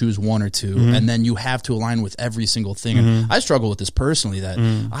binary, choose one or two, and then you have to align with every single thing. And I struggle with this personally, that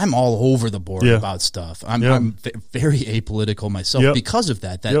I'm all over the board about stuff. I'm very apolitical myself because of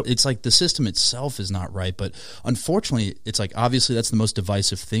that. It's like the system itself is not right. But unfortunately, it's like, obviously that's the most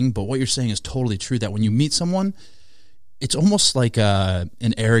divisive thing. But what you're saying is totally true, that when you meet someone, it's almost like an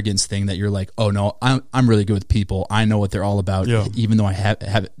arrogance thing, that you're like, oh no, I'm really good with people. I know what they're all about, even though I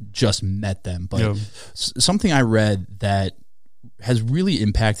have just met them. But something I read that has really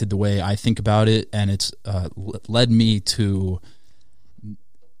impacted the way I think about it, and it's led me to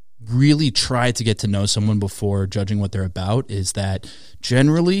really try to get to know someone before judging what they're about, is that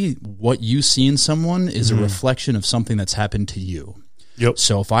generally what you see in someone is a reflection of something that's happened to you. Yep.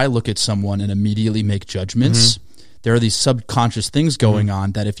 So if I look at someone and immediately make judgments, there are these subconscious things going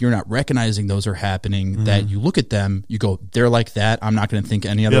on that if you're not recognizing those are happening, that you look at them, you go, they're like that, I'm not going to think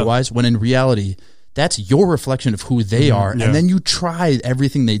any otherwise, when in reality, that's your reflection of who they are. And then you try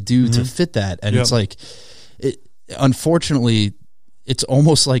everything they do to fit that. And it's like, unfortunately, it's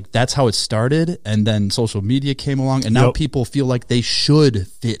almost like that's how it started. And then social media came along, and now people feel like they should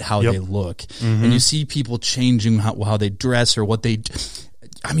fit how they look. And you see people changing how they dress or what they,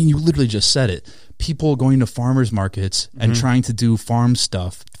 I mean, you literally just said it. People going to farmers markets and trying to do farm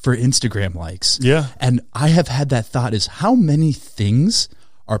stuff for Instagram likes. Yeah. And I have had that thought, is how many things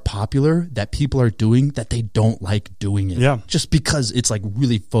are popular that people are doing that they don't like doing it. Yeah. Just because it's like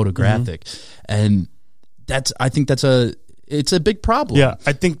really photographic. And I think it's a big problem. Yeah.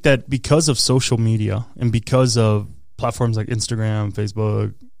 I think that because of social media and because of platforms like Instagram,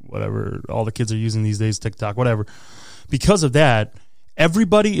 Facebook, whatever, all the kids are using these days, TikTok, whatever, because of that,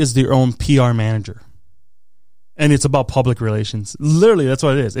 everybody is their own PR manager. And it's about public relations. Literally, that's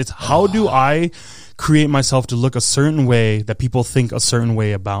what it is. It's how do I create myself to look a certain way that people think a certain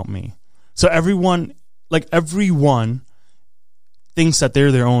way about me. So everyone thinks that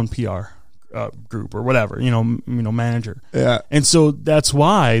they're their own PR group or whatever, manager. Yeah. And so that's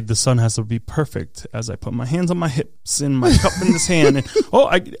why the sun has to be perfect as I put my hands on my hips and my cup in this hand.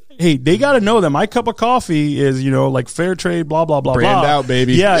 And, they got to know that my cup of coffee is, like fair trade, blah, blah, blah, Brand blah. out,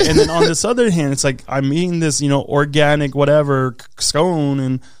 baby. Yeah. And then on this other hand, it's like I'm eating this, organic, whatever scone,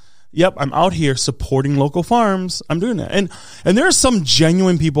 and I'm out here supporting local farms. I'm doing that. And there are some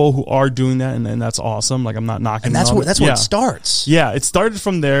genuine people who are doing that, and that's awesome. Like, I'm not knocking And that's where it starts. Yeah, it started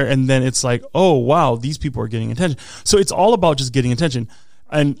from there, and then it's like, oh, wow, these people are getting attention. So it's all about just getting attention.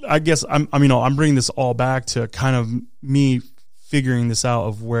 And I guess I'm bringing this all back to kind of me figuring this out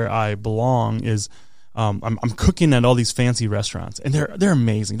of where I belong is I'm cooking at all these fancy restaurants, and they're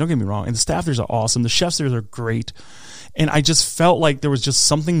amazing. Don't get me wrong. And the staff there are awesome. The chefs there are great. And I just felt like there was just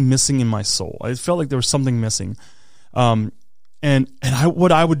something missing in my soul. I felt like there was something missing. What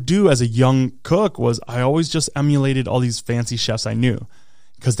I would do as a young cook was I always just emulated all these fancy chefs I knew,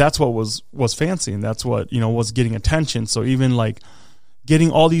 because that's what was fancy, and that's what, was getting attention. So even like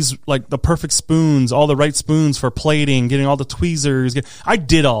getting all these, like the perfect spoons, all the right spoons for plating, getting all the tweezers, I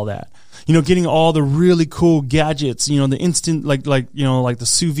did all that. Getting all the really cool gadgets, the instant, like the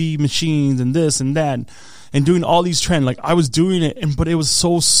sous vide machines and this and that. And doing all these trends, like I was doing it, but it was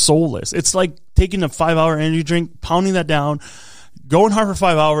so soulless. It's like taking a 5-hour energy drink, pounding that down, going hard for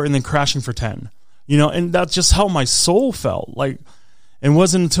 5 hours, and then crashing for 10. And that's just how my soul felt. Like, it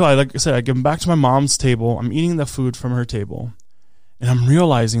wasn't until I get back to my mom's table, I'm eating the food from her table, and I'm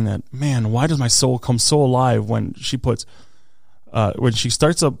realizing that, man, why does my soul come so alive when she puts, when she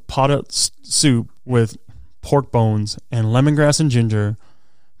starts a pot of soup with pork bones and lemongrass and ginger,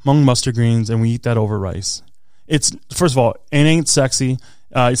 Hmong mustard greens, and we eat that over rice. It's, first of all, it ain't sexy.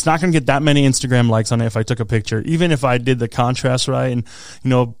 It's not going to get that many Instagram likes on it if I took a picture, even if I did the contrast right and,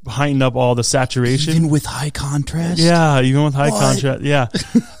 heightened up all the saturation. Even with high contrast? Yeah, even with high contrast. Yeah.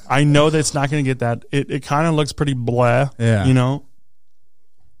 I know that it's not going to get that. It kind of looks pretty blah, As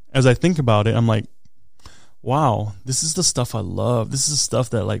I think about it, I'm like, wow, this is the stuff I love. This is the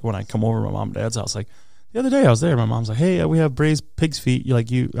stuff that, like, when I come over to my mom and dad's house, like, the other day I was there. My mom's like, "Hey, we have braised pig's feet. You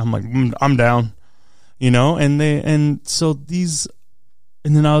like you?" I'm like, "I'm down," And so these,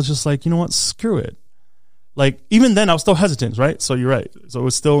 and then I was just like, you know what? Screw it. Like, even then I was still hesitant, right? So you're right. So it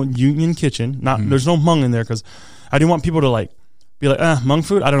was still Union Kitchen. There's no Hmong in there because I didn't want people to be like, Hmong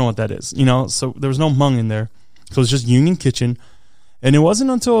food. I don't know what that is, So there was no Hmong in there. So it's just Union Kitchen. And it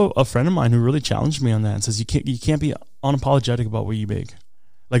wasn't until a friend of mine who really challenged me on that and says, you can't be unapologetic about what you make.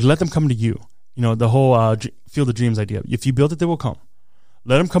 Like, let them come to you. The whole Field of Dreams idea. If you build it, they will come.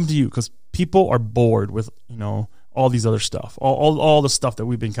 Let them come to you, because people are bored with, all these other stuff, all the stuff that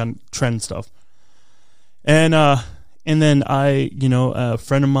we've been kind of trend stuff. And then a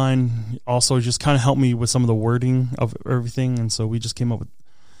friend of mine also just kind of helped me with some of the wording of everything. And so we just came up with,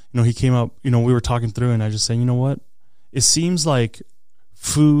 he came up, we were talking through, and I just said, you know what? It seems like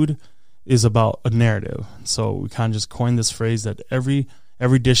food is about a narrative. So we kind of just coined this phrase that every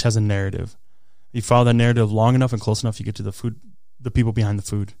dish has a narrative. You follow that narrative long enough and close enough, you get to the food, the people behind the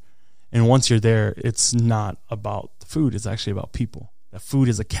food. And once you're there, it's not about the food. It's actually about people. That food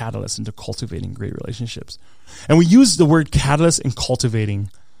is a catalyst into cultivating great relationships. And we use the word catalyst and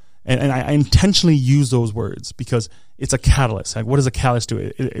cultivating. And I intentionally use those words because it's a catalyst. Like, what does a catalyst do?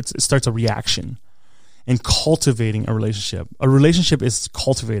 It starts a reaction. And cultivating a relationship is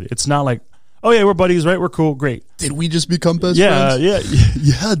cultivated. It's not like, oh yeah, we're buddies, right? We're cool, great. Did we just become best friends?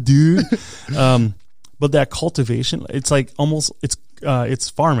 Yeah, dude. But that cultivation, it's like almost, it's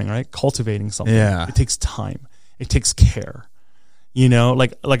farming, right? Cultivating something. Yeah. It takes time. It takes care.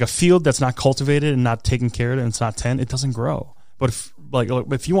 Like a field that's not cultivated and not taken care of and it's not tended, it doesn't grow. But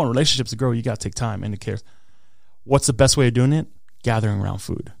if you want relationships to grow, you got to take time and to care. What's the best way of doing it? Gathering around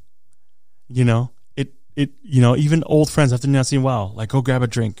food. Even old friends after not seeing a while, like go grab a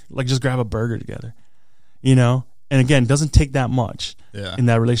drink, like just grab a burger together, and again, it doesn't take that much. Yeah. And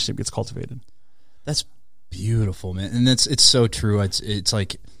that relationship gets cultivated. That's beautiful, man. And it's so true. It's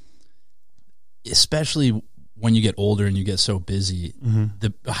like, especially when you get older and you get so busy,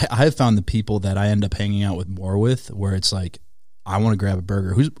 I have found the people that I end up hanging out with more with, where it's like, I want to grab a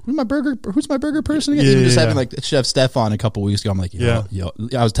burger. Who's my burger person again? Even just having like Chef Stefan a couple weeks ago, I'm like, yo,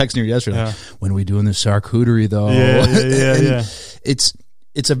 I was texting her yesterday, like, when are we doing this charcuterie though? Yeah.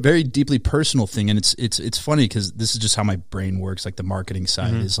 It's a very deeply personal thing, and it's funny because this is just how my brain works. Like the marketing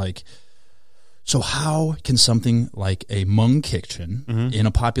side is like, so how can something like a Hmong kitchen in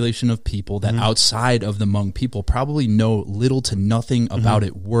a population of people that outside of the Hmong people probably know little to nothing about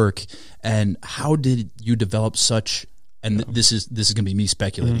it work, and how did you develop such? And this is going to be me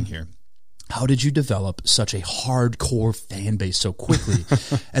speculating here. How did you develop such a hardcore fan base so quickly?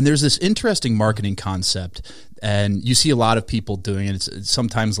 And there's this interesting marketing concept, and you see a lot of people doing it. It's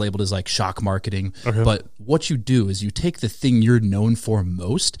sometimes labeled as like shock marketing. Okay. But what you do is you take the thing you're known for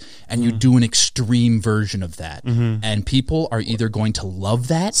most and you do an extreme version of that. And people are either going to love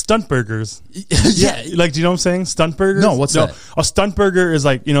that. Stunt burgers. Yeah. Like, do you know what I'm saying? Stunt burgers? No, what's that? A stunt burger is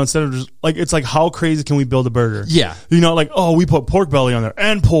like, instead of just like, it's like, how crazy can we build a burger? Yeah. Like, oh, we put pork belly on there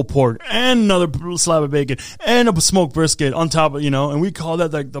and pulled pork and another slab of bacon and a smoked brisket on top of, and we call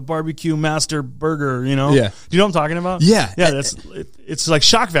that like the barbecue master burger, Yeah. Do you know what I'm talking about? Yeah. Yeah. It's like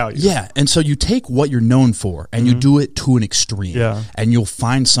shock value. Yeah. And so you take what you're known for and you do it to an extreme. Yeah. And you'll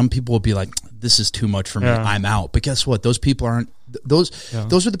find some people will be like, this is too much for me. I'm out. But guess what? Those people aren't. Those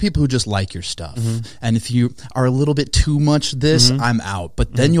are the people who just like your stuff. And if you are a little bit too much this, I'm out.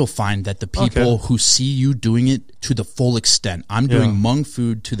 But then you'll find that the people who see you doing it to the full extent, I'm doing Hmong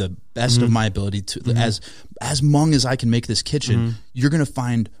food to the best of my ability, to as Hmong as I can make this kitchen, you're going to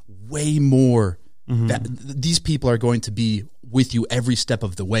find way more. That these people are going to be with you every step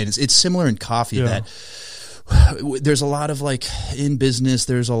of the way. And it's similar in coffee that there's a lot of like in business,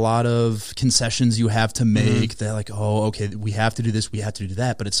 there's a lot of concessions you have to make. They're like, oh, okay, we have to do this, we have to do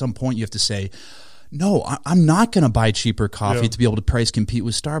that. But at some point you have to say, no, I'm not going to buy cheaper coffee to be able to price compete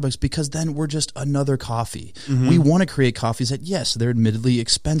with Starbucks, because then we're just another coffee. We want to create coffees that, yes, they're admittedly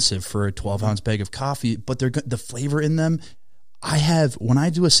expensive for a 12-ounce bag of coffee, but the flavor in them. When I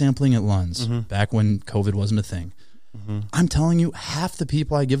do a sampling at Lund's, back when COVID wasn't a thing, I'm telling you, half the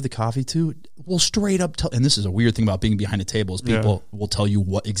people I give the coffee to will straight up tell, and this is a weird thing about being behind a table, is people will tell you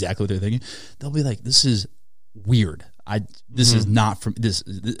what exactly they're thinking. They'll be like, this is weird. This is not from this.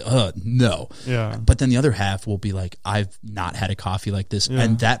 No. Yeah. But then the other half will be like, I've not had a coffee like this.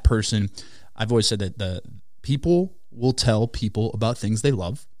 And that person, I've always said that the people will tell people about things they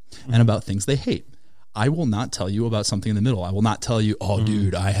love and about things they hate. I will not tell you about something in the middle. I will not tell you, oh,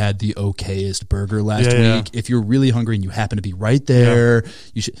 dude, I had the okayest burger last week. Yeah. If you're really hungry and you happen to be right there,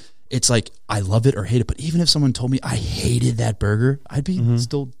 you should. It's like, I love it or hate it. But even if someone told me I hated that burger, I'd be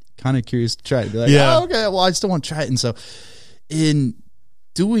still kind of curious to try it. Be like, oh, okay, well, I still want to try it. And so in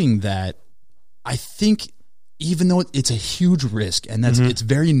doing that, I think even though it's a huge risk and it's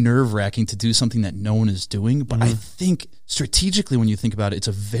very nerve-wracking to do something that no one is doing, but I think strategically when you think about it, it's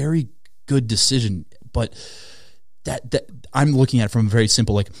a very good decision. But that I'm looking at it from a very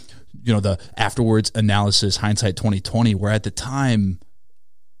simple, like, the afterwards analysis, hindsight 2020, where at the time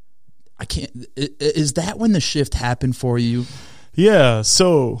I can't. Is that when the shift happened for you? Yeah.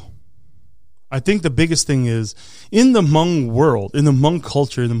 So I think the biggest thing is in the Hmong world, in the Hmong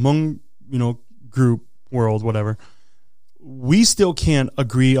culture, the Hmong group, world, whatever, we still can't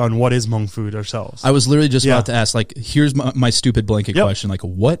agree on what is Hmong food ourselves. I was literally just about to ask, like, here's my stupid blanket question. Like,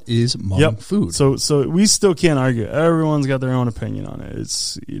 what is Hmong food? So we still can't argue. Everyone's got their own opinion on it.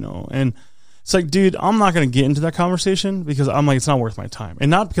 It's, and it's like, dude, I'm not going to get into that conversation because I'm like, it's not worth my time.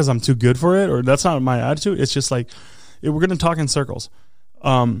 And not because I'm too good for it or that's not my attitude. It's just like, we're going to talk in circles.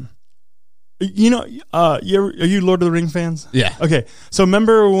 Are you Lord of the Ring fans? Yeah. Okay. So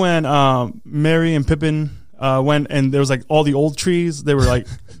remember when Merry and Pippin went and there was like all the old trees they were like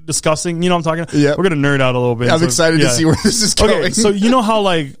discussing, you know what I'm talking about? Yeah. We're going to nerd out a little bit. I'm excited to see where this is going. Okay. So you know how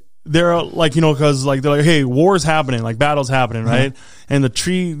like they're like, cause like they're like, hey, war's happening, like battle's happening, right? And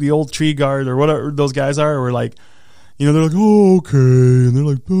the old tree guard or whatever those guys were like, they're like, oh, okay. And they're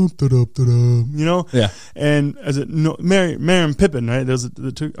like, Yeah. And Merry and Pippin, right? Those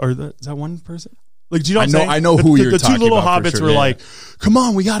the two, or is that one person? Like, do you know what I'm saying? I know who you're talking about. The two little hobbits were like, come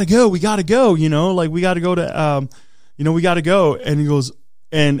on, we gotta go, like we gotta go to, we gotta go. And he goes,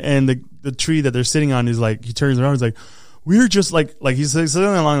 and the tree that they're sitting on is like, he turns around, he's like, we're just like he's something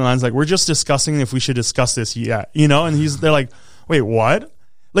along the lines like, we're just discussing if we should discuss this yet, and they're like, wait, what?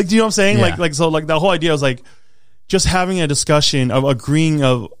 Like, do you know what I'm saying? Yeah. Like, so like the whole idea was like, just having a discussion of agreeing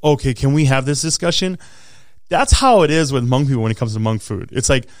of, okay, can we have this discussion? That's how it is with Hmong people when it comes to Hmong food. It's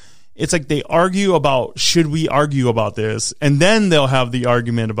like they argue about, should we argue about this? And then they'll have the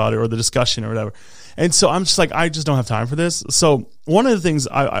argument about it or the discussion or whatever. And so I'm just like, I just don't have time for this. So one of the things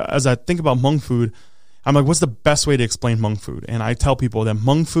as I think about Hmong food, I'm like, what's the best way to explain Hmong food? And I tell people that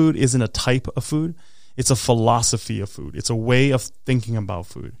Hmong food isn't a type of food. It's a philosophy of food. It's a way of thinking about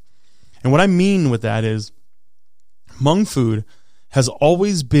food. And what I mean with that is Hmong food has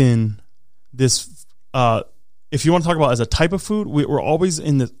always been this, if you want to talk about as a type of food, we're always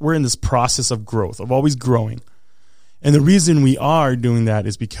we're in this process of growth, of always growing. And the reason we are doing that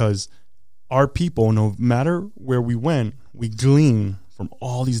is because our people, no matter where we went, we glean from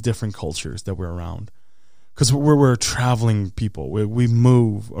all these different cultures that we're around. Because we're traveling people. We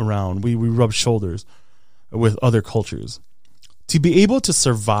move around. We rub shoulders with other cultures. To be able to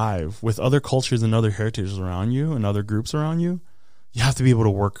survive with other cultures and other heritages around you and other groups around you, you have to be able to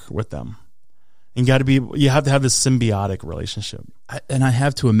work with them. And you have to have this symbiotic relationship. And I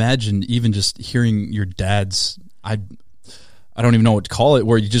have to imagine, even just hearing your dad's, I don't even know what to call it,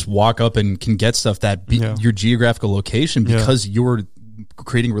 where you just walk up and can get stuff that your geographical location because you're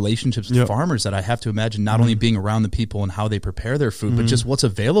creating relationships with farmers, that I have to imagine not only being around the people and how they prepare their food, but just what's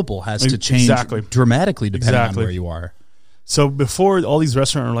available has to change dramatically depending on where you are. So before, all these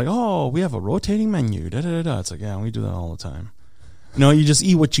restaurants are like, oh, we have a rotating menu. It's like, yeah, we do that all the time. You just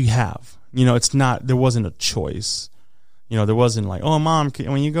eat what you have. There wasn't a choice. There wasn't like, oh, mom,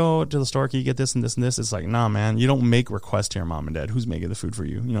 when you go to the store, can you get this and this and this? It's like, nah, man, you don't make requests to your mom and dad. Who's making the food for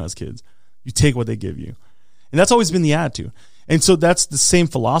you? As kids, you take what they give you. And that's always been the attitude. And so that's the same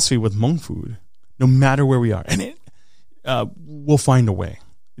philosophy with Hmong food, no matter where we are. And we'll find a way.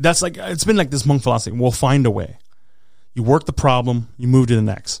 That's like, it's been like this Hmong philosophy. We'll find a way. You work the problem, you move to the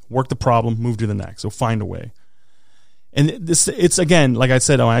next. Work the problem, move to the next. So find a way. And it's again, like I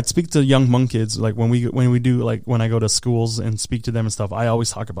said, when I speak to young Hmong kids, like when we do, like when I go to schools and speak to them and stuff, I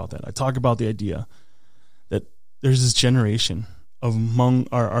always talk about that. I talk about the idea that there's this generation of Hmong,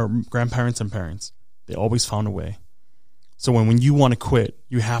 our grandparents and parents. They always found a way. So when you want to quit,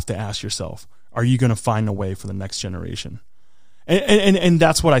 you have to ask yourself, are you going to find a way for the next generation? And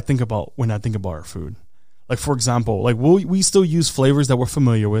that's what I think about when I think about our food. Like, for example, like we still use flavors that we're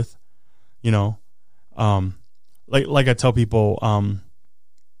familiar with, like I tell people,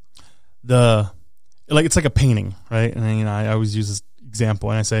 it's like a painting, right? And I always use this example,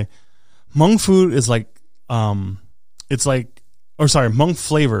 and I say, Hmong food is like, Hmong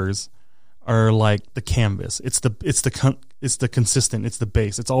flavors are like the canvas. It's the consistent. It's the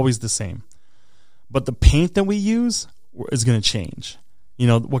base. It's always the same. But the paint that we use is going to change.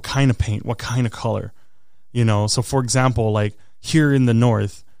 What kind of paint, what kind of color. So for example, like here in the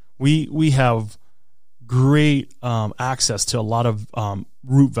north, we have great access to a lot of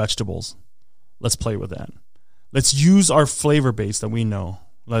root vegetables. Let's play with that. Let's use our flavor base that we know.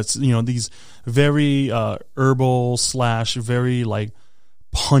 Let's these very herbal / very like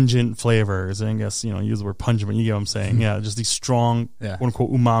pungent flavors. And I guess use the word pungent, but you get what I'm saying. Yeah, just these strong quote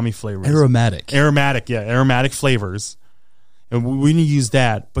unquote umami flavors. Aromatic flavors. And we need to use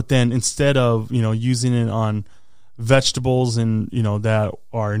that, but then instead of using it on vegetables and that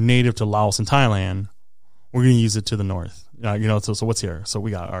are native to Laos and Thailand, we're going to use it to the north. So what's here? So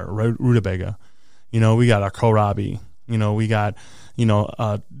we got our rutabaga, we got our kohlrabi, we got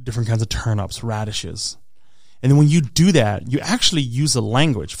different kinds of turnips, radishes, and then when you do that, you actually use a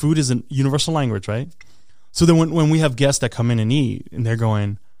language. Food is a universal language, right? So then when we have guests that come in and eat and they're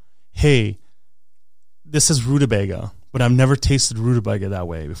going, hey, this is rutabaga, but I've never tasted rutabaga that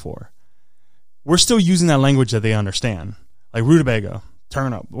way before. We're still using that language that they understand. Like rutabaga,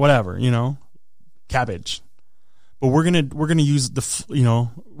 turnip, whatever, cabbage. But we're gonna use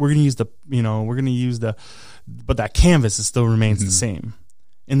but that canvas it still remains the same.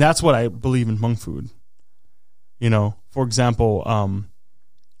 And that's what I believe in Hmong food. For example,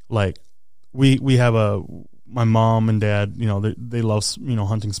 like we have my mom and dad, they love,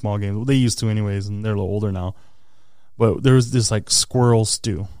 hunting small game. They used to anyways, and they're a little older now. But there was this like squirrel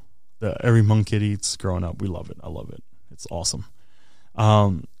stew that every Hmong kid eats growing up. We love it. I love it. It's awesome.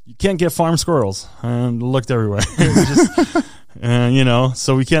 You can't get farm squirrels. I looked everywhere.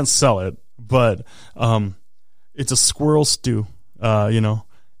 So we can't sell it. But it's a squirrel stew, and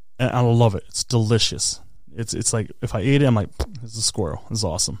I love it. It's delicious. It's like if I ate it, I'm like, it's a squirrel. It's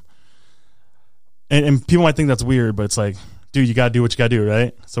awesome. And people might think that's weird, but it's like, dude, you got to do what you got to do,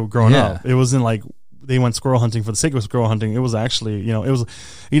 right? So growing up, it wasn't like they went squirrel hunting for the sake of squirrel hunting. It was actually,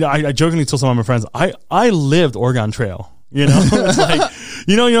 I jokingly told some of my friends, I lived Oregon Trail. It's like,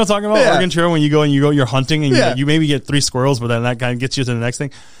 what I'm talking about? Oregon Trail, when you're hunting and you maybe get 3 squirrels, but then that kind of gets you to the next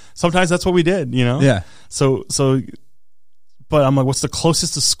thing. Sometimes that's what we did, Yeah. So, but I'm like, what's the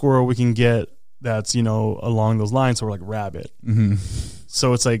closest to squirrel we can get that's, along those lines? So we're like rabbit. Mm-hmm.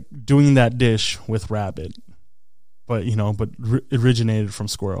 So it's like doing that dish with rabbit, but, it originated from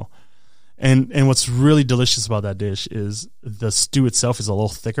squirrel. And what's really delicious about that dish is the stew itself is a little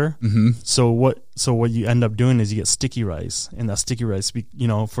thicker. Mm-hmm. So what you end up doing is you get sticky rice, and that sticky rice,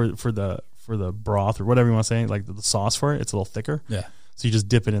 for the broth or whatever you want to say, like the sauce for it's a little thicker. Yeah. So you just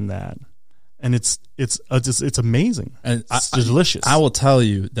dip it in that, and it's amazing. And it's delicious. I will tell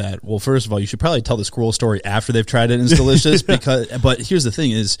you that. Well, first of all, you should probably tell the squirrel story after they've tried it, and it's delicious. But here's the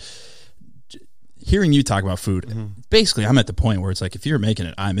thing: is hearing you talk about food. Mm-hmm. Basically, I'm at the point where it's like, if you're making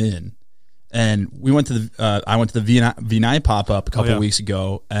it, I'm in. And I went to the Vinai pop up a couple of weeks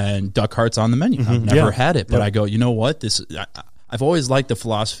ago, and duck heart's on the menu. Mm-hmm. I've never had it, but I go, you know what? I've always liked the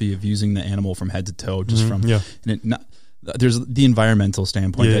philosophy of using the animal from head to toe, just there's the environmental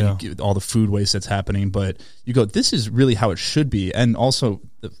standpoint, all the food waste that's happening, but you go, this is really how it should be. And also,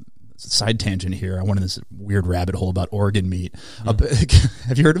 side tangent here, I went in this weird rabbit hole about organ meat. Mm-hmm.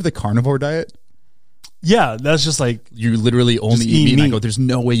 Have you heard of the carnivore diet? Yeah, that's just like you literally only eat meat. I go, there's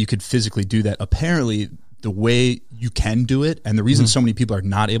no way you could physically do that. Apparently, the way you can do it, and the reason so many people are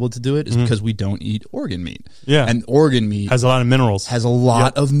not able to do it is because we don't eat organ meat. Yeah, and organ meat has a lot of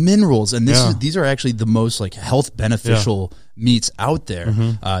minerals. And these are actually the most like health beneficial meats out there.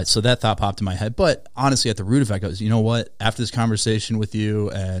 Mm-hmm. So that thought popped in my head. But honestly, at the root of it, I goes, you know what? After this conversation with you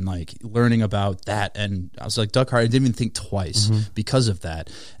and like learning about that, and I was like, duck heart, I didn't even think twice because of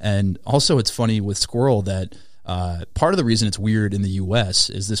that. And also, it's funny with squirrel that. Part of the reason it's weird in the U.S.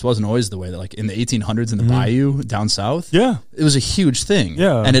 is this wasn't always the way that, like in the 1800s in the bayou down south, it was a huge thing.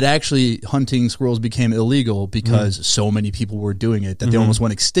 Yeah. And it actually, hunting squirrels became illegal because so many people were doing it that they almost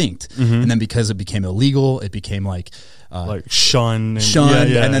went extinct. And then because it became illegal, it became like shun.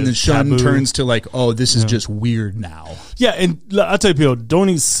 And then the shun taboo. Turns to like, oh, this is just weird now. Yeah. And I'll tell you, people, don't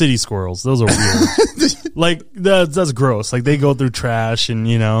eat city squirrels. Those are weird. Like that's gross. Like they go through trash and,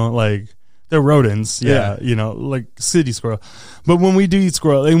 like, they're rodents, like city squirrel. But when we do eat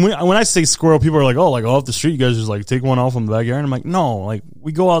squirrel, and when I say squirrel, people are like, oh, like off the street, you guys just like take one off from the backyard. And I'm like, no, like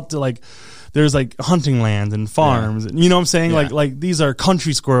we go out to like, there's like hunting land and farms. And, you know what I'm saying? Yeah. Like these are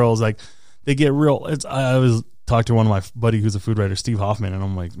country squirrels. Like they get real. I was talking to one of my buddy who's a food writer, Steve Hoffman, and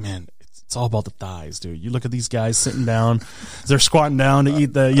I'm like, man, it's all about the thighs, dude. You look at these guys sitting down, they're squatting down to eat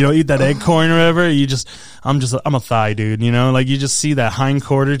eat that egg corn or whatever. I'm a thigh dude, like you just see that hind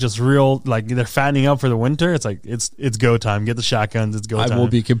quarter just real, like they're fattening up for the winter. It's like, it's go time. Get the shotguns. It's go time. I will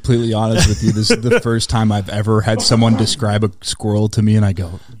be completely honest with you. This is the first time I've ever had someone describe a squirrel to me and I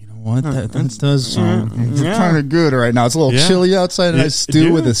go, what? That does sound kind of good right now. It's a little chilly outside and I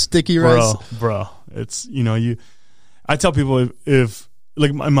stew with a sticky rice. Bro, it's, I tell people if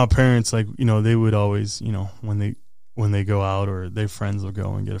like my parents, like, they would always, when they go out or their friends will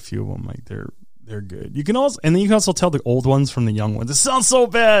go and get a few of them, like they're good. You can also tell the old ones from the young ones. It sounds so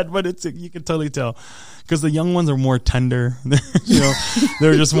bad, but you can totally tell because the young ones are more tender.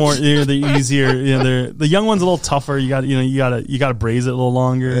 They're just more, they're easier. The young one's a little tougher. You got to braise it a little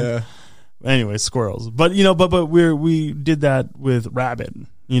longer. Yeah. Anyway, squirrels, but we did that with rabbit.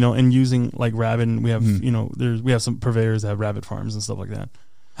 And using like rabbit, we have, we have some purveyors that have rabbit farms and stuff like that.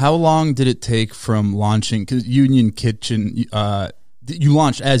 How long did it take from launching? Because Union Kitchen, You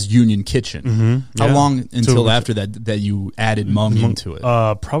launched as Union Kitchen. Mm-hmm. How Yeah. long until So- after that you added Hmong into it?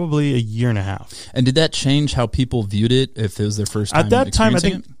 Probably a year and a half. And did that change how people viewed it if it was their first time At that time,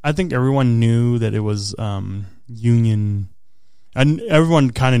 experiencing I think everyone knew that it was Union, and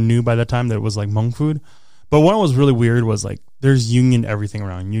everyone kind of knew by that time that it was like Hmong food. But what was really weird was like there's Union everything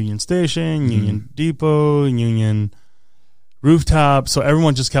around Union Station, Union Depot, Union Rooftop. So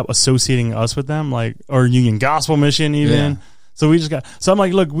everyone just kept associating us with them, like or Union Gospel Mission even. Yeah. So we just got. So I'm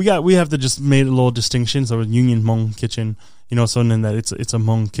like, look, we have to just made a little distinction. So Union Hmong Kitchen, so then that it's a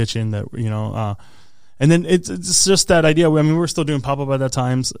Hmong kitchen that and then it's just that idea. I mean, we're still doing pop up at that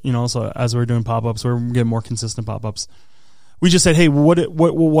time, So as we're doing pop ups, we're getting more consistent pop ups. We just said, hey, what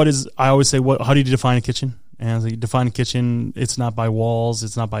is? I always say, how do you define a kitchen? And I was like, define a kitchen. It's not by walls.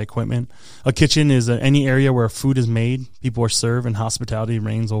 It's not by equipment. A kitchen is any area where food is made, people are served, and hospitality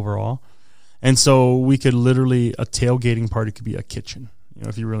reigns overall. And so we could literally, a tailgating party could be a kitchen,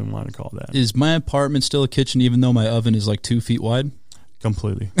 if you really want to call it that. Is my apartment still a kitchen even though my oven is like 2 feet wide?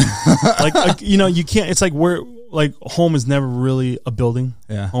 Completely. You can't, it's like home is never really a building.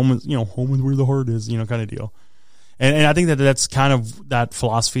 Yeah. Home is where the heart is, kind of deal. And I think that's kind of that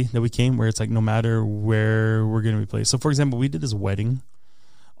philosophy that we came where it's like no matter where we're going to be placed. So for example, we did this wedding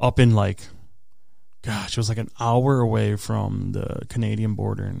up in it was like an hour away from the Canadian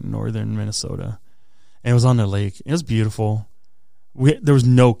border in northern Minnesota. And it was on the lake. It was beautiful. There was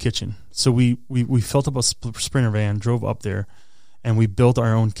no kitchen. So we filled up a Sprinter van, drove up there, and we built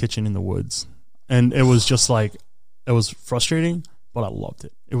our own kitchen in the woods. And it was just it was frustrating, but I loved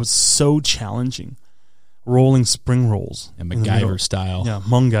it. It was so challenging. Rolling spring rolls. And MacGyver style. Yeah,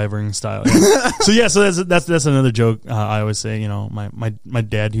 Hmong-gyvering style. Yeah. so that's another joke I always say, my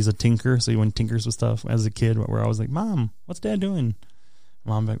dad, he's a tinker, so he went tinkers with stuff as a kid where I was like, Mom, what's Dad doing?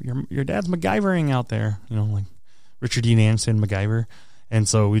 Mom, your dad's MacGyvering out there, like Richard Dean Anderson, MacGyver. And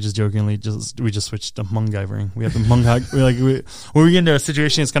so we just jokingly switched to Hmong-gyvering. We have the Hmong when we get into a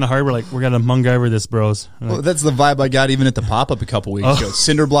situation it's kind of hard, we're like, we're gonna Hmong-gyver this, bros. Well, that's the vibe I got even at the pop-up a couple weeks ago.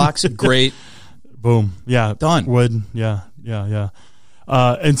 Cinder blocks, great. Boom. Yeah. Done. Wood. Yeah.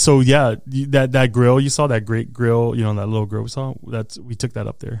 And so, that grill, you saw that great grill, that little grill we saw, we took that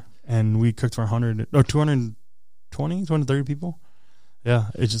up there and we cooked for 230 people. Yeah.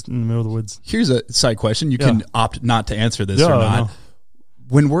 It's just in the middle of the woods. Here's a side question. You can opt not to answer this or not. No.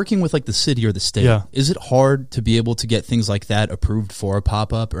 When working with the city or the state, is it hard to be able to get things like that approved for a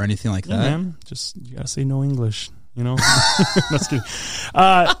pop-up or anything like that? Man, you gotta say no English. That's kidding.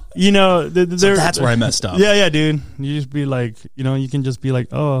 So that's where I messed up. Yeah, dude. You just be like, you can just be like,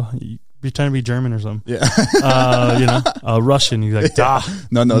 oh, you're trying to be German or something. Yeah. Russian. You're like, da.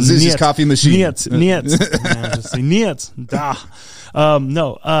 No, this is coffee machine. Niet. Just say niet. Da.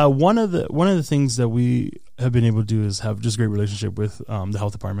 No. One of the things that we have been able to do is have just great relationship with the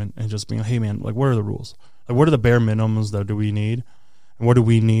health department and just being like, hey man, what are the rules? What are the bare minimums that do we need? What do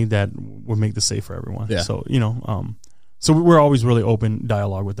we need that would make this safe for everyone? Yeah. So, so we're always really open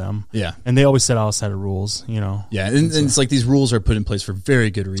dialogue with them. Yeah. And they always set out a set of rules, Yeah. And it's like these rules are put in place for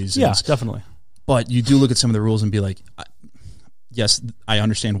very good reasons. Yeah, definitely. But you do look at some of the rules and be like, yes, I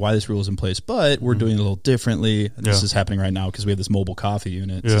understand why this rule is in place, but we're doing it a little differently. This is happening right now because we have this mobile coffee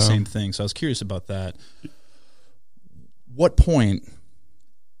unit. It's the same thing. So I was curious about that. What point...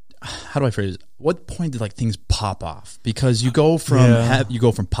 How do I phrase it? What point did things pop off? Because you go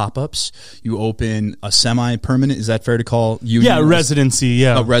from pop-ups, you open a semi-permanent. Is that fair to call Union? Yeah, residency.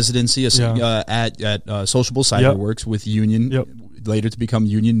 Yeah, a residency at Sociable Cider Works with Union, later to become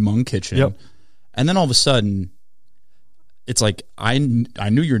Union Hmong Kitchen. Yep. And then all of a sudden, it's like I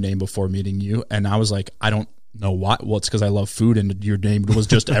knew your name before meeting you, and I was like, I don't know why. Well, it's because I love food, and your name was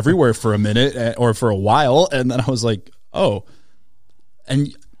just everywhere for a minute or for a while, and then I was like, oh,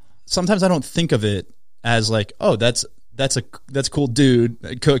 and. Sometimes I don't think of it as like, oh, that's a cool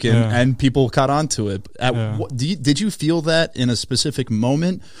dude cooking, and people caught on to it. Did you feel that in a specific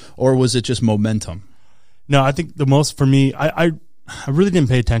moment, or was it just momentum? No, I think the most for me, I really didn't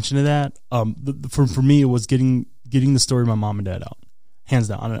pay attention to that. For me, it was getting the story of my mom and dad out, hands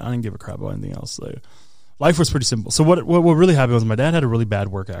down. I didn't give a crap about anything else. Life was pretty simple. So what really happened was my dad had a really bad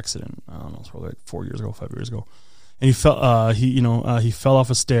work accident. I don't know, it was probably 5 years ago. And he fell. He fell off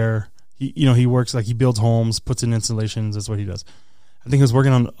a stair. He works he builds homes, puts in installations. That's what he does. I think he was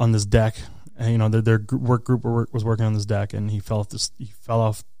working on this deck. And, their work group was working on this deck, and he fell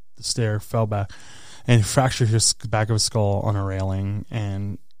off the stair, fell back, and he fractured his back of his skull on a railing,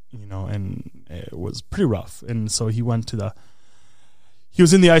 and it was pretty rough. And so he went to he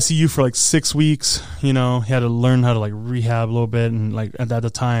was in the ICU for 6 weeks. He had to learn how to rehab a little bit, and at the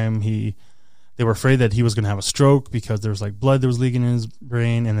time he they were afraid that he was going to have a stroke because there was like blood that was leaking in his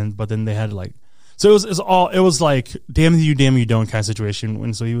brain, but then they had like, so it was like damn you don't kind of situation.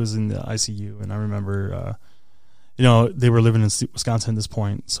 And so he was in the ICU, and I remember, they were living in Wisconsin at this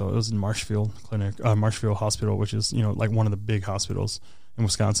point, so it was in Marshfield Hospital, which is like one of the big hospitals in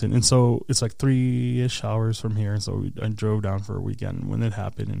Wisconsin, and so it's like 3-ish hours from here, and so I drove down for a weekend when it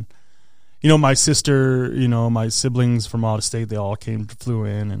happened, and my sister, my siblings from out of state, they all flew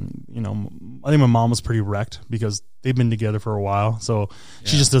in, and I think my mom was pretty wrecked because they've been together for a while, so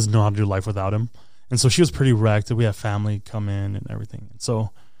she just doesn't know how to do life without him, and so she was pretty wrecked. We had family come in and everything, and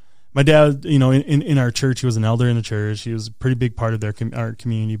so my dad, in our church, he was an elder in the church. He was a pretty big part of our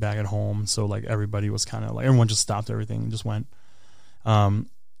community back at home. So like everybody was kind of like, everyone just stopped everything and just went. And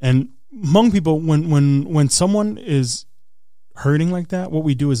Hmong people, when someone is hurting like that, what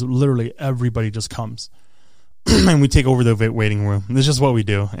we do is literally everybody just comes and we take over the waiting room. It's just what we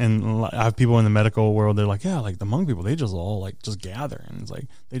do. And I have people in the medical world, they're like, yeah, like the Hmong people, they just all like just gather, and it's like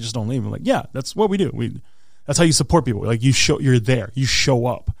they just don't leave. I'm like, yeah, that's what we do. That's how you support people. Like you're there, you show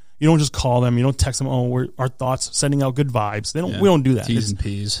up. You don't just call them. You don't text them. Oh, we're our thoughts, sending out good vibes. We don't do that. T's and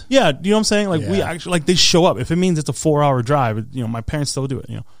P's. Yeah, do you know what I'm saying? Like we actually they show up. If it means it's a 4-hour drive, my parents still do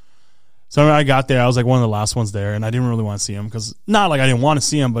it. So when I got there, I was like one of the last ones there, and I didn't really want to see him because not like I didn't want to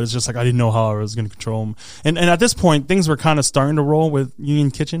see him, but it's just like I didn't know how I was going to control him. And at this point, things were kind of starting to roll with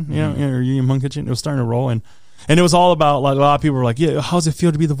Union Kitchen, or Union Hmong Kitchen. It was starting to roll, and it was all about like a lot of people were like, yeah, how does it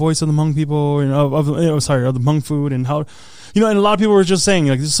feel to be the voice of the Hmong people and of the Hmong food, and how. And a lot of people were just saying,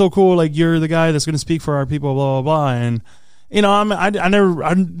 like, this is so cool. Like, you're the guy that's going to speak for our people, blah, blah, blah. And, I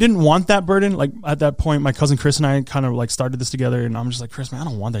didn't want that burden. Like, at that point, my cousin Chris and I kind of, like, started this together. And I'm just like, Chris, man, I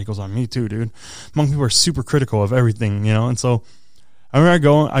don't want that. He goes, on me too, dude. Hmong people are super critical of everything, And so I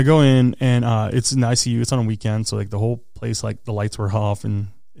remember I go in, and it's in the ICU. It's on a weekend. So, like, the whole place, like, the lights were off. And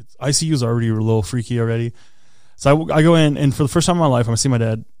ICU is already a little freaky already. So I go in, and for the first time in my life, I see my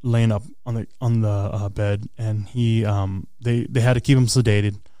dad laying up on the bed, and he they had to keep him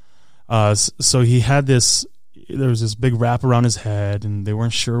sedated. So he had there was this big wrap around his head, and they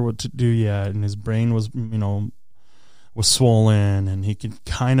weren't sure what to do yet, and his brain was was swollen, and he could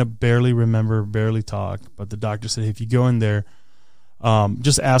kind of barely remember, barely talk. But the doctor said, hey, if you go in there,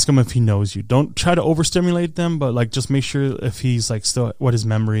 just ask him if he knows you. Don't try to overstimulate them, but like just make sure if he's like still what his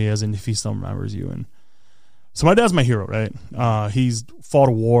memory is, and if he still remembers you. And so my dad's my hero, right? He's fought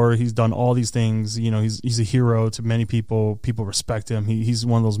a war. He's done all these things. He's a hero to many people. People respect him. He's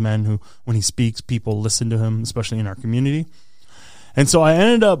one of those men who, when he speaks, people listen to him, especially in our community. And so I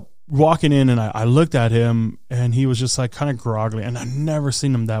ended up walking in, and I looked at him, and he was just like kind of groggly. And I'd never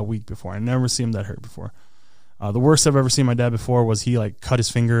seen him that weak before. I never seen him that hurt before. The worst I've ever seen my dad before was he like cut his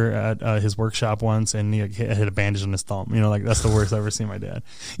finger at his workshop once, and he like, hit a bandage on his thumb. Like that's the worst I've ever seen my dad.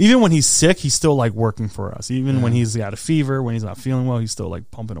 Even when he's sick, he's still like working for us. Even when he's got a fever, when he's not feeling well, he's still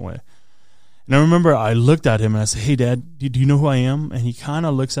like pumping away. And I remember I looked at him and I said, "Hey, Dad, do you know who I am?" And he kind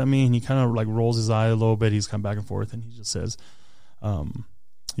of looks at me and he kind of like rolls his eye a little bit. He's kind of back and forth, and he just says, "I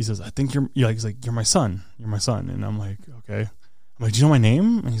think you're he's like, you're my son. You're my son." And I'm like, "Okay." I'm like, "Do you know my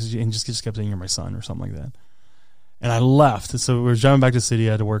name?" And he just kept saying, "You're my son," or something like that. And I left. So we were driving back to the city.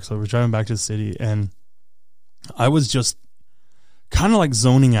 I had to work, so we were driving back to the city, and I was just kind of like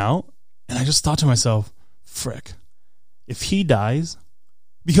zoning out. And I just thought to myself, frick, if he dies,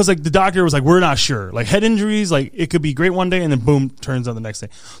 because like the doctor was like, we're not sure. Like head injuries, like it could be great one day and then boom, turns out the next day.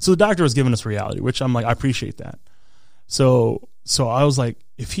 So the doctor was giving us reality, which I'm like, I appreciate that. So I was like,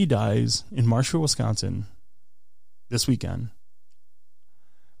 if he dies in Marshfield, Wisconsin this weekend,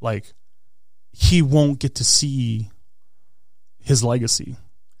 like, he won't get to see his legacy.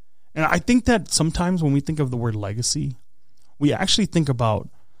 And I think that sometimes when we think of the word legacy, we actually think about,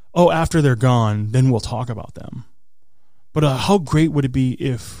 oh, after they're gone, then we'll talk about them. But how great would it be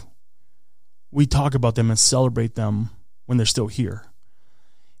if we talk about them and celebrate them when they're still here?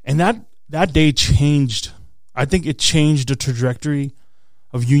 And that day changed. I think it changed the trajectory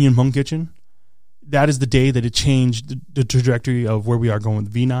of Union Hmong Kitchen. That is the day that it changed the trajectory of where we are going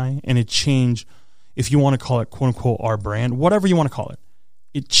with Vinai, and it changed, if you want to call it quote unquote our brand, whatever you want to call it,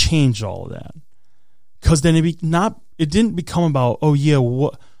 it changed all of that. Because then it didn't become about, oh yeah,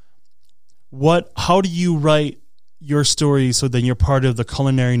 how do you write your story so then you're part of the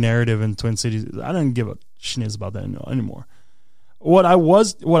culinary narrative in Twin Cities? I didn't give a schniz about that anymore. What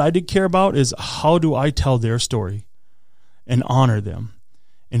I did care about is how do I tell their story and honor them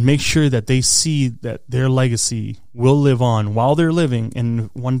and make sure that they see that their legacy will live on while they're living, and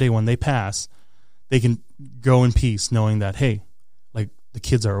one day when they pass, they can go in peace knowing that, hey, like the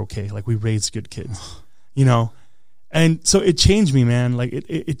kids are okay, like we raised good kids, And so it changed me, man. Like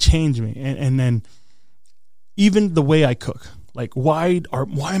it changed me. And then even the way I cook, like why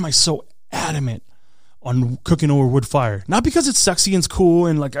am I so adamant on cooking over wood fire? Not because it's sexy and it's cool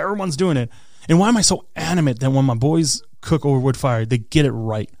and like everyone's doing it. And why am I so adamant that when my boys cook over wood fire, they get it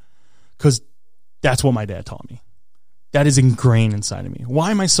right? Because that's what my dad taught me. That is ingrained inside of me.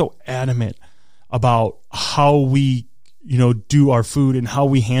 Why am I so adamant about how we, do our food and how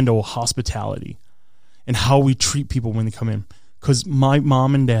we handle hospitality and how we treat people when they come in? Because my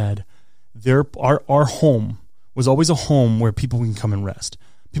mom and dad, our home was always a home where people can come and rest.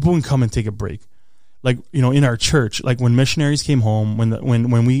 People can come and take a break. Like, in our church, like when missionaries came home,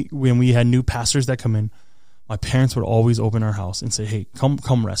 when we had new pastors that come in, my parents would always open our house and say, "Hey,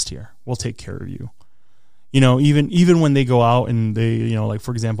 come rest here. We'll take care of you." Even when they go out and they, like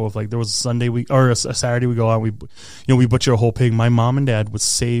for example, if like there was a Sunday or a Saturday we go out, we butcher a whole pig. My mom and dad would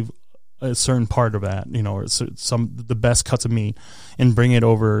save a certain part of that, or the best cuts of meat, and bring it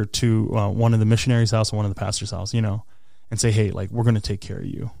over to one of the missionaries' house or one of the pastor's house, and say, "Hey, like we're going to take care of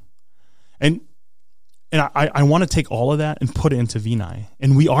you," and I want to take all of that and put it into Vinai,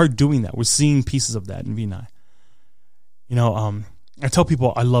 and we are doing that. We're seeing pieces of that in Vinai. I tell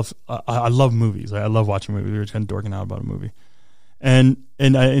people I love movies. I love watching movies. We were kind of dorking out about a movie, and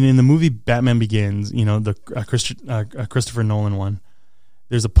in the movie Batman Begins, the Christopher Nolan one,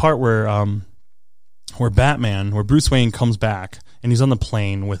 there's a part where Bruce Wayne comes back and he's on the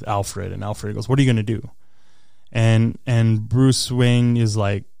plane with Alfred, and Alfred goes, "What are you going to do?" And Bruce Wayne is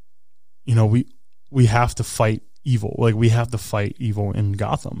like, we have to fight evil. Like we have to fight evil in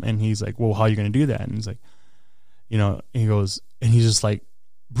Gotham. And he's like, "Well, how are you going to do that?" And he's like, he goes, and he's just like,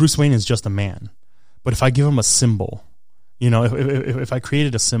 Bruce Wayne is just a man. But if I give him a symbol, if I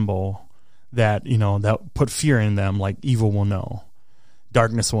created a symbol that, that put fear in them, like evil will know,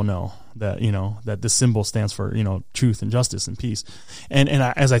 darkness will know that, that this symbol stands for, truth and justice and peace. And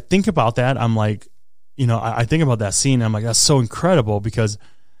as I think about that, I'm like, I think about that scene and I'm like, that's so incredible because,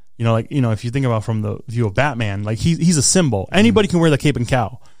 if you think about from the view of Batman, like he's a symbol. Anybody can wear the cape and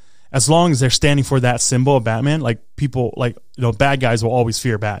cowl. As long as they're standing for that symbol of Batman, like people, like, bad guys will always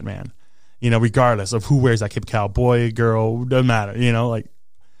fear Batman, regardless of who wears that cape, cow, boy, girl, doesn't matter,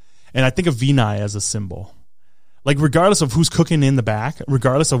 and I think of Vinai as a symbol, like regardless of who's cooking in the back,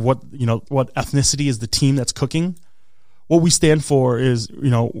 regardless of what ethnicity is the team that's cooking, what we stand for is,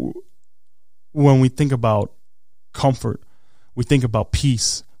 when we think about comfort, we think about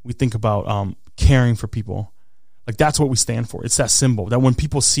peace, we think about caring for people. Like that's what we stand for. It's that symbol that when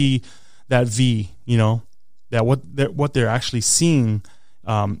people see that V, that what they're actually seeing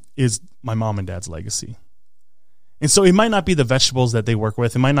is my mom and dad's legacy. And so it might not be the vegetables that they work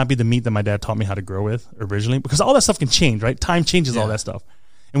with. It might not be the meat that my dad taught me how to grow with originally, because all that stuff can change, right? Time changes all that stuff,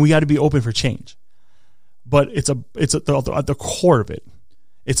 and we got to be open for change. But it's at the core of it.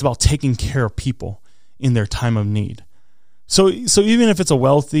 It's about taking care of people in their time of need. So even if it's a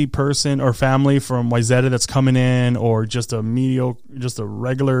wealthy person or family from Wayzata that's coming in, or just a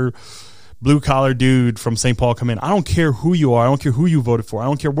regular blue collar dude from St. Paul come in, I don't care who you are. I don't care who you voted for. I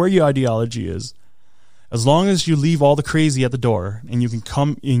don't care where your ideology is. As long as you leave all the crazy at the door and you can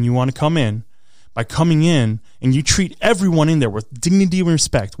come and you want to come in, by coming in and you treat everyone in there with dignity and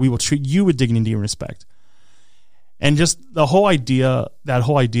respect, we will treat you with dignity and respect. And just that whole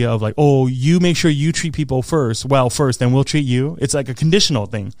idea of like, oh, you make sure you treat people first, then we'll treat you. It's like a conditional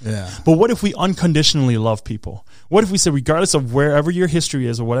thing. Yeah. But what if we unconditionally love people? What if we said, regardless of wherever your history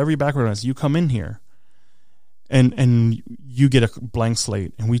is or whatever your background is, you come in here and you get a blank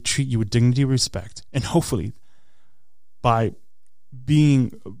slate and we treat you with dignity and respect. And hopefully by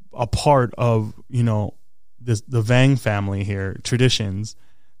being a part of, the Vang family here, traditions,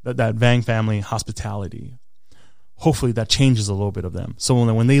 that Vang family hospitality, hopefully that changes a little bit of them. So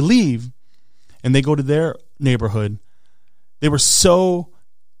when they leave and they go to their neighborhood, they were so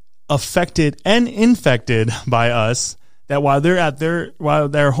affected and infected by us that while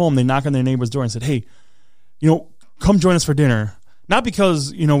they're home, they knock on their neighbor's door and said, "Hey, come join us for dinner." Not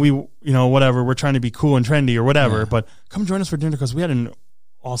because, whatever, we're trying to be cool and trendy or whatever, but come join us for dinner because we had an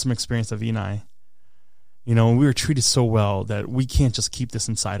awesome experience at Vinai. We were treated so well that we can't just keep this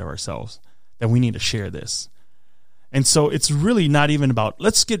inside of ourselves, that we need to share this. And so it's really not even about,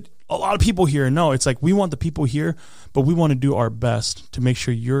 let's get a lot of people here. No, it's like we want the people here, but we want to do our best to make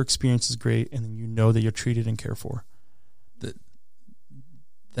sure your experience is great and then that you're treated and cared for.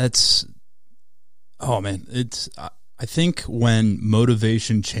 That's, oh man, I think when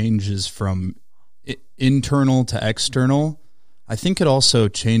motivation changes from internal to external, I think it also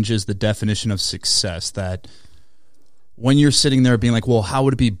changes the definition of success. That when you're sitting there being like, well, how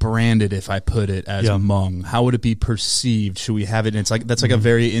would it be branded if I put it as Hmong? How would it be perceived? Should we have it? And it's like, that's like a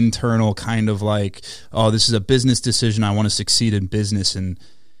very internal kind of like, oh, this is a business decision. I want to succeed in business. And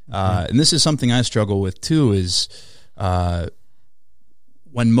this is something I struggle with too, is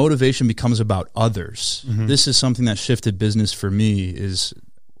when motivation becomes about others. This is something that shifted business for me. Is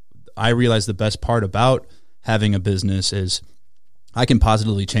I realized the best part about having a business is I can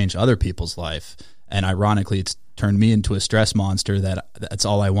positively change other people's life. And ironically, it's turned me into a stress monster that's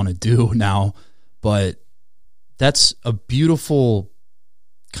all I want to do now. But that's a beautiful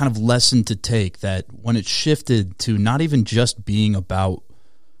kind of lesson to take, that when it shifted to not even just being about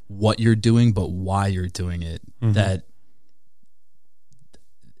what you're doing, but why you're doing it, that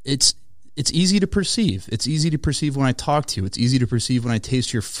it's easy to perceive. It's easy to perceive when I talk to you. It's easy to perceive when I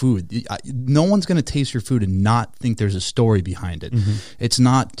taste your food. No one's going to taste your food and not think there's a story behind it. It's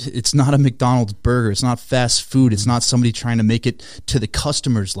not a McDonald's burger. It's not fast food. It's not somebody trying to make it to the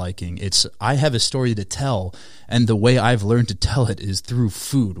customer's liking. I have a story to tell, and the way I've learned to tell it is through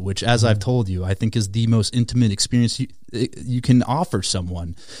food, which, as I've told you, I think is the most intimate experience you can offer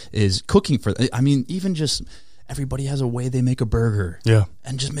someone, is cooking for. I mean, even just everybody has a way they make a burger. Yeah.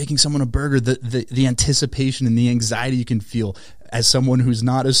 And just making someone a burger, the anticipation and the anxiety you can feel as someone who's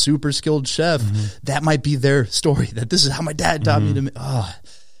not a super skilled chef, that might be their story, that this is how my dad taught me to make.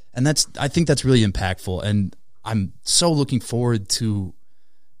 And I think that's really impactful. And I'm so looking forward to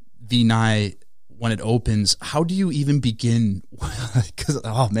Vinai when it opens. How do you even begin? Because,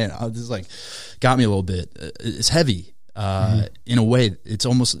 oh man, this is like, got me a little bit. It's heavy. In a way, it's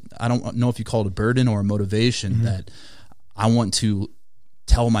almost, I don't know if you call it a burden or a motivation, that I want to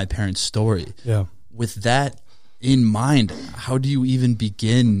tell my parents' story. Yeah. With that in mind, how do you even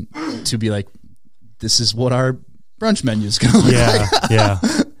begin to be like, this is what our brunch menu is going to look like? Yeah.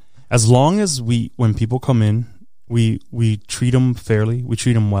 As long as when people come in, we treat them fairly, we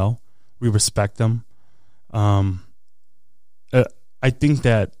treat them well, we respect them. I think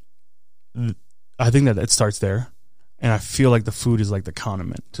that it starts there. And I feel like the food is like the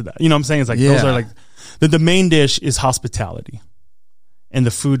condiment to that. You know what I'm saying? It's like, those are like, the main dish is hospitality. And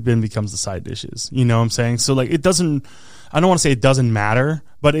the food then becomes the side dishes. You know what I'm saying? So like, it doesn't, I don't want to say it doesn't matter,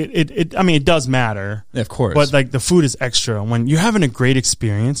 but it does matter. Yeah, of course. But like, the food is extra. When you're having a great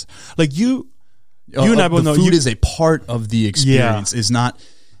experience, like you and I both know. The food is a part of the experience, is not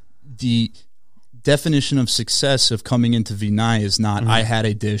the definition of success of coming into Vinai is not, I had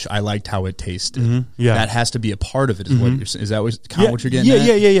a dish, I liked how it tasted. Yeah. That has to be a part of it, is what you're saying. Is that what you're getting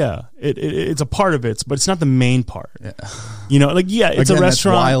at? Yeah. It's a part of it, but it's not the main part. Yeah. You know, like, it's a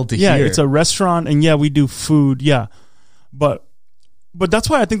restaurant. That's wild to hear. It's a restaurant, and we do food, But that's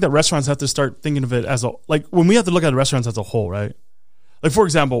why I think that restaurants have to start thinking of it as when we have to look at restaurants as a whole, right? Like, for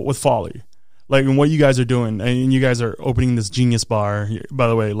example, with Folly. Like, and what you guys are doing, and you guys are opening this genius bar. By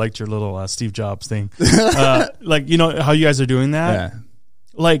the way, liked your little Steve Jobs thing. Like, you know how you guys are doing that? Yeah.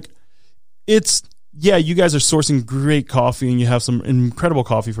 Like, it's, you guys are sourcing great coffee, and you have some incredible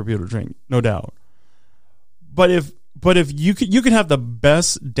coffee for people to drink, no doubt. But if you can have the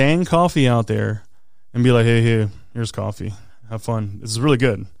best dang coffee out there and be like, hey, here's coffee, have fun, this is really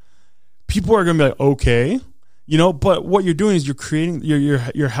good. People are going to be like, okay. You know, but what you're doing is you're creating,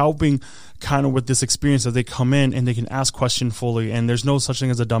 you're helping kind of with this experience that they come in and they can ask question fully, and there's no such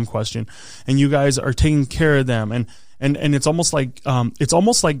thing as a dumb question, and you guys are taking care of them, and it's almost like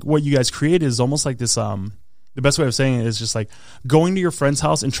what you guys created is almost like this. The best way of saying it is just like going to your friend's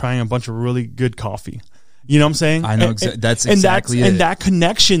house and trying a bunch of really good coffee. You know what I'm saying? I know that's exactly it. And that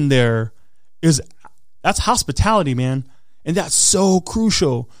connection there that's hospitality, man, and that's so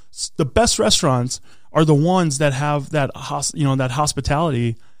crucial. The best restaurants are the ones that have that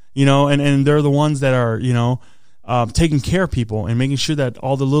hospitality, and they're the ones that are, taking care of people and making sure that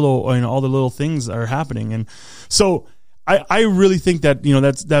all the little things are happening. And so I really think that,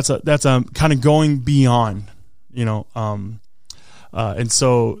 that's a kind of going beyond, and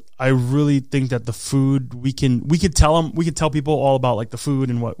so I really think that the food, we could tell people all about like the food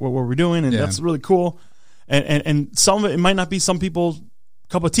and what we're doing. And that's really cool. And some of it might not be some people's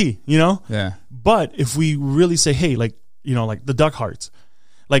cup of tea, Yeah. But if we really say, hey, like, like the duck hearts,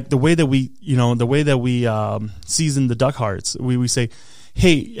 like the way that we season the duck hearts, we say,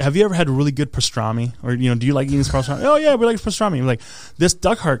 hey, have you ever had a really good pastrami? Or, do you like eating this pastrami? Oh yeah, we like pastrami. We're like, this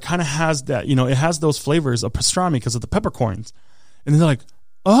duck heart kind of has that, it has those flavors of pastrami because of the peppercorns. And then they're like,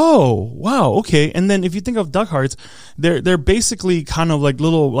 oh, wow, okay. And then if you think of duck hearts, they're basically kind of like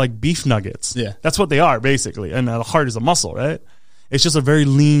little like beef nuggets. Yeah. That's what they are basically. And the heart is a muscle, right? It's just a very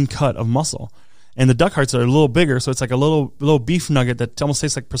lean cut of muscle. And the duck hearts are a little bigger, so it's like a little beef nugget that almost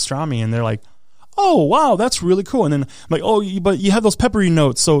tastes like pastrami. And they're like, oh, wow, that's really cool. And then I'm like, oh, but you have those peppery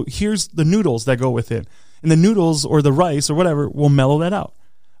notes. So here's the noodles that go with it. And the noodles or the rice or whatever will mellow that out.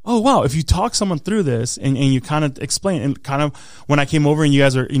 Oh, wow. If you talk someone through this and you kind of explain, and kind of when I came over and you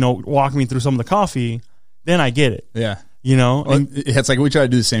guys are, walking me through some of the coffee, then I get it. Yeah. And it's like we try to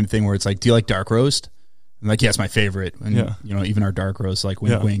do the same thing where it's like, do you like dark roast? I'm like, yeah, it's my favorite. And, even our dark roast, like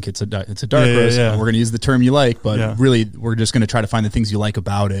wink, wink, it's a dark roast. Yeah. We're going to use the term you like, but really we're just going to try to find the things you like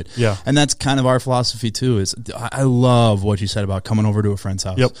about it. Yeah. And that's kind of our philosophy too, is I love what you said about coming over to a friend's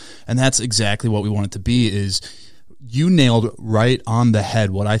house. Yep. And that's exactly what we want it to be. Is you nailed right on the head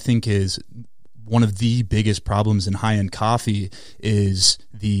what I think is one of the biggest problems in high-end coffee is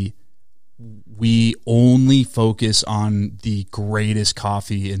we only focus on the greatest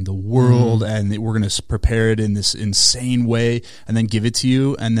coffee in the world, and we're going to prepare it in this insane way and then give it to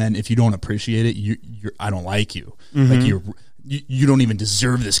you. And then if you don't appreciate it, I don't like you. Like you don't even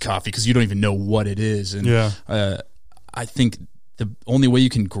deserve this coffee because you don't even know what it is. And I think the only way you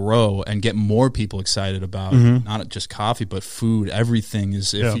can grow and get more people excited about not just coffee but food, everything,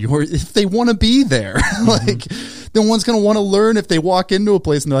 is if they want to be there. Like no one's going to want to learn if they walk into a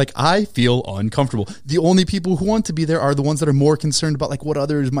place and they're like, I feel uncomfortable. The only people who want to be there are the ones that are more concerned about like what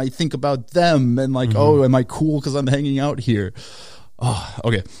others might think about them and like, oh, am I cool because I'm hanging out here? Oh,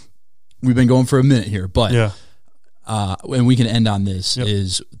 okay. We've been going for a minute here, but and we can end on this,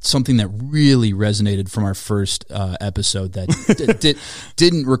 is something that really resonated from our first episode that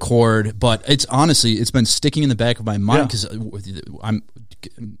didn't record, but it's been sticking in the back of my mind because I'm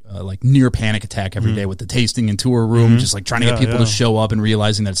like near panic attack every day with the tasting and tour room, just like trying to get people to show up and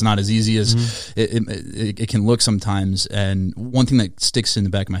realizing that it's not as easy as it can look sometimes. And one thing that sticks in the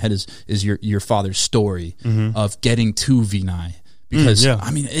back of my head is your father's story of getting to Vinai. Because,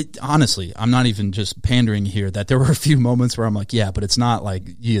 I mean, honestly, I'm not even just pandering here, that there were a few moments where I'm like, yeah, but it's not like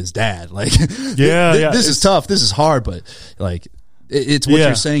Yia's dad. Like, this is tough. This is hard. But, like, it's what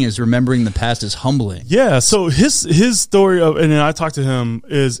you're saying is remembering the past is humbling. Yeah. So his story of, and then I talked to him,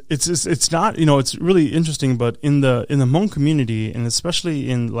 is it's not, it's really interesting, but in the Hmong community, and especially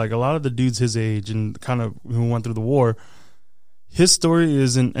in like a lot of the dudes his age and kind of who went through the war, his story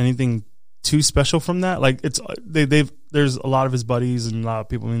isn't anything too special from that. Like there's a lot of his buddies and a lot of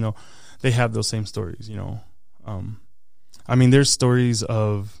people, they have those same stories, I mean, there's stories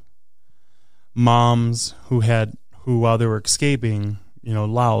of moms who while they were escaping,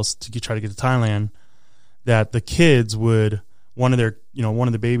 Laos to try to get to Thailand, that the kids would, one of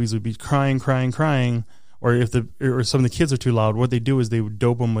the babies would be crying, or or some of the kids are too loud, what they do is they would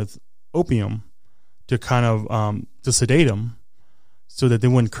dope them with opium to kind of to sedate them, so that they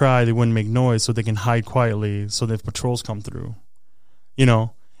wouldn't cry, they wouldn't make noise, so they can hide quietly, so that if patrols come through.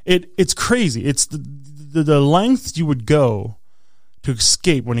 It's crazy. It's the lengths you would go to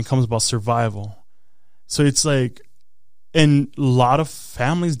escape when it comes about survival. So it's like, and a lot of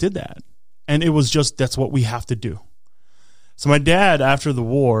families did that. And it was just, that's what we have to do. So my dad, after the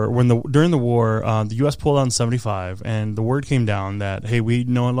war, during the war, the U.S. pulled out in 1975, and the word came down that, hey, we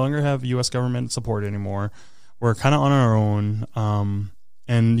no longer have U.S. government support anymore. We're kind of on our own,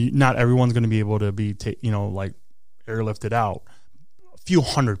 and not everyone's going to be able to be, like airlifted out. A few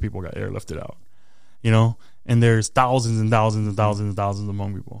hundred people got airlifted out, and there's thousands and thousands and thousands and thousands of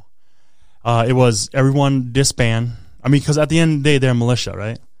Hmong people. It was everyone disband. I mean, because at the end of the day, they're a militia,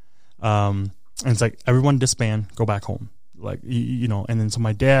 right? And it's like everyone disband, go back home. Like, and then so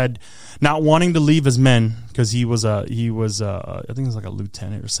my dad, not wanting to leave his men, because he was I think he was like a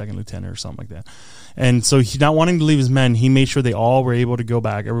lieutenant or second lieutenant or something like that. And so he not wanting to leave his men, he made sure they all were able to go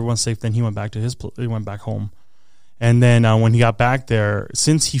back. Everyone's safe. Then he went back to he went back home. And then when he got back there,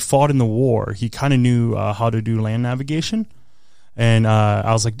 since he fought in the war, he kind of knew how to do land navigation. And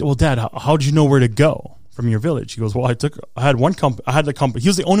I was like, well, Dad, how did you know where to go from your village? He goes, well, I had one compass. I had the compass. He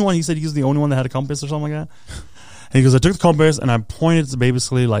was the only one. He said he was the only one that had a compass or something like that. And he goes, I took the compass and I pointed to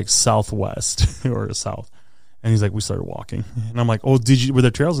basically like southwest or south. And he's like, we started walking. And I'm like, oh, were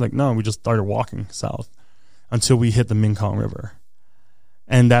there trails? He's like, no, we just started walking south until we hit the Mekong River.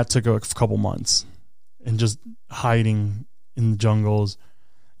 And that took a couple months, and just hiding in the jungles,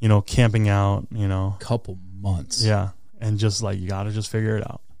 camping out, Couple months. Yeah. And just like, you got to just figure it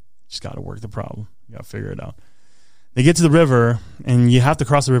out. Just got to work the problem. You got to figure it out. They get to the river, and you have to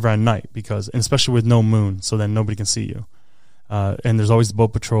cross the river at night, and especially with no moon, so then nobody can see you. And there's always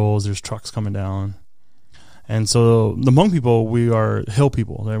boat patrols. There's trucks coming down. And so the Hmong people, we are hill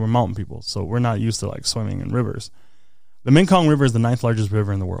people. We're mountain people. So we're not used to like swimming in rivers. The Mekong River is the 9th largest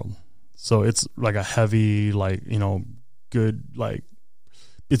river in the world. So it's like a heavy, like, good, like,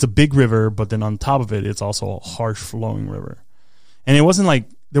 it's a big river, but then on top of it, it's also a harsh flowing river. And it wasn't like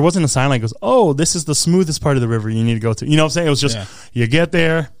there wasn't a sign like goes, oh, this is the smoothest part of the river you need to go to. You know what I'm saying? It was just you get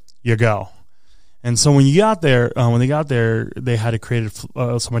there, you go. And so when you got there, when they got there, they had created.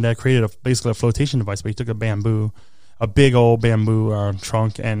 So my dad created basically a flotation device. But he took a big old bamboo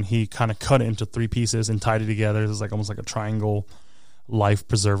trunk, and he kind of cut it into 3 pieces and tied it together. It was like almost like a triangle life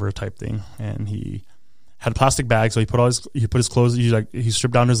preserver type thing. And he had a plastic bag, so he put his clothes. He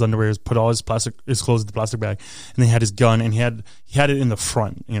stripped down his underwear, put all his clothes in the plastic bag, and then he had his gun, and he had it in the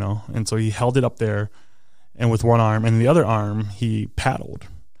front, you know. And so he held it up there, and with one arm, and the other arm he paddled.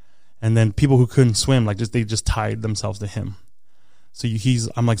 And then people who couldn't swim, they just tied themselves to him. So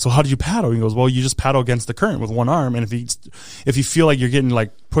I'm like, so how did you paddle? He goes, well, you just paddle against the current with one arm, and if you feel like you're getting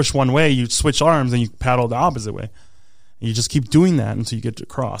like pushed one way, you switch arms and you paddle the opposite way. And you just keep doing that until you get to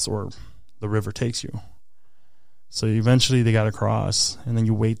cross, or the river takes you. So eventually they got across, and then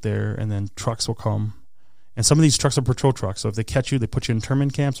you wait there, and then trucks will come. And some of these trucks are patrol trucks. So if they catch you, they put you in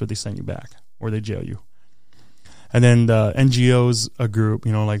internment camps, or they send you back, or they jail you. And then the NGOs, a group,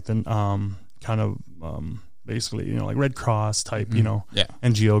 you know, like the basically, you know, like Red Cross type, you know,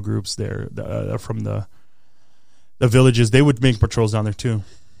 NGO groups there from the villages. They would make patrols down there too.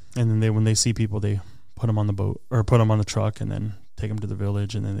 And then when they see people, they put them on the boat or put them on the truck and then take them to the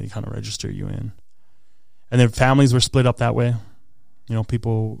village, and then they kind of register you in. And then families were split up that way. You know,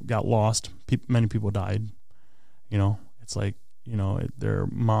 people got lost. Many people died. You know, it's like, you know, there are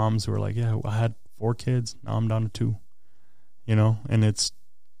moms who are like, yeah, I had 4 kids. Now I'm down to 2, you know, and it's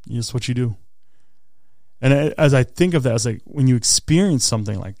just what you do. And as I think of that, it's like when you experience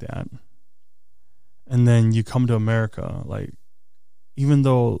something like that, and then you come to America, like, even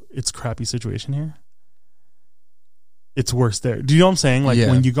though it's a crappy situation here, it's worse there. Do you know what I'm saying? Like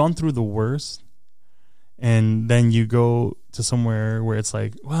when you've gone through the worst, and then you go to somewhere where it's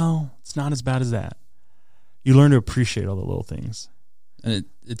like, well, it's not as bad as that. You learn to appreciate all the little things. And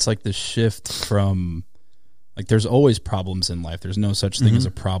it's like the shift from, like, there's always problems in life. There's no such thing as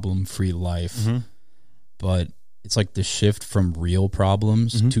a problem-free life. But it's like the shift from real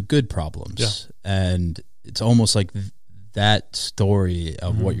problems to good problems. Yeah. And it's almost like that story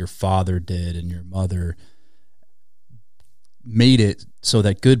of what your father did and your mother made it so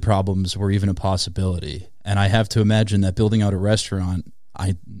that good problems were even a possibility. And I have to imagine that building out a restaurant,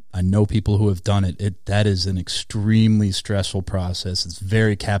 I know people who have done it. That is an extremely stressful process. It's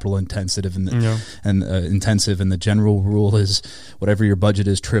very capital intensive, and intensive. And the general rule is whatever your budget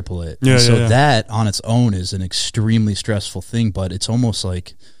is, triple it. That on its own is an extremely stressful thing. But it's almost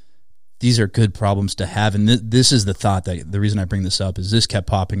like these are good problems to have. And this is the thought that the reason I bring this up is this kept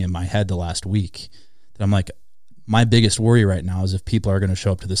popping in my head the last week. That I'm like, my biggest worry right now is if people are going to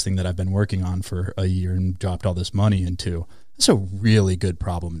show up to this thing that I've been working on for a year and dropped all this money into. It's a really good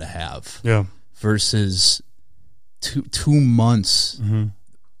problem to have. Yeah. Versus two months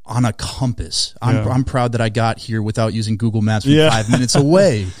on a compass. I'm proud that I got here without using Google Maps from 5 minutes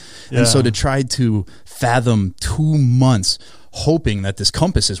away. And so to try to fathom 2 months hoping that this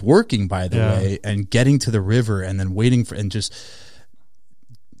compass is working, by the way, and getting to the river and then waiting for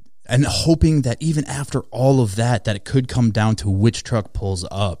and hoping that even after all of that it could come down to which truck pulls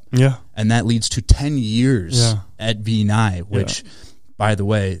up. Yeah. And that leads to 10 years at Vinai, which, by the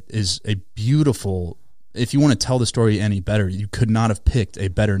way, is a beautiful... If you want to tell the story any better, you could not have picked a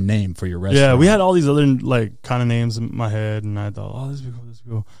better name for your restaurant. Yeah, we had all these other like kind of names in my head, and I thought, oh, this would be cool, this would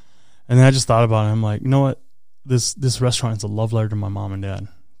be cool. And then I just thought about it. I'm like, you know what? This restaurant is a love letter to my mom and dad.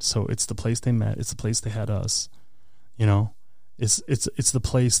 So it's the place they met. It's the place they had us. You know? It's the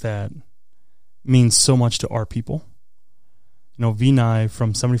place that means so much to our people. You know, Vinai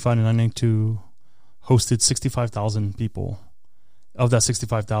from 75 to 992 hosted 65,000 people. Of that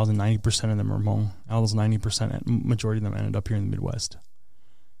 65,000, 90% of them are Hmong. Out of those 90%, majority of them ended up here in the Midwest.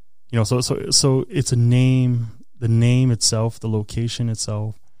 You know, so it's a name. The name itself, the location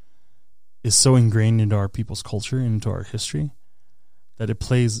itself, is so ingrained into our people's culture and into our history that it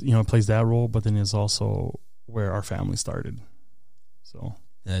plays that role. But then is also where our family started. So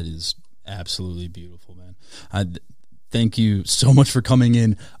that is absolutely beautiful, man. Thank you so much for coming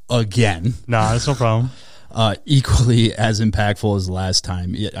in again. Nah, that's no problem. Equally as impactful as last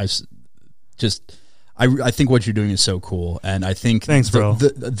time. I think what you're doing is so cool, and I think thanks, bro.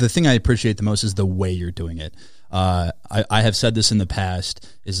 The thing I appreciate the most is the way you're doing it. I have said this in the past,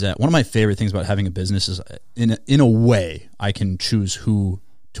 is that one of my favorite things about having a business is in a way I can choose who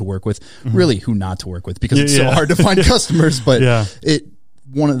to work with, really who not to work with, because it's so hard to find customers. But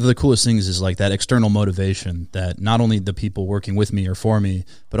one of the coolest things is like that external motivation that not only the people working with me or for me,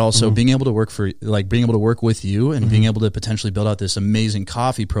 but also being able to work with you and being able to potentially build out this amazing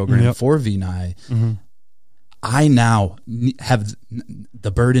coffee program for Vinai. I now have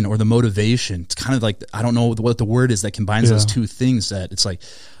the burden or the motivation. It's kind of like, I don't know what the word is that combines those two things, that it's like,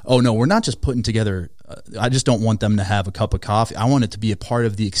 oh no, we're not just putting together, I just don't want them to have a cup of coffee. I want it to be a part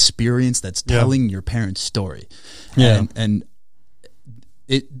of the experience that's telling your parents' story. And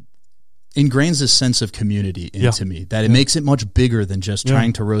it ingrains this sense of community into me, that it makes it much bigger than just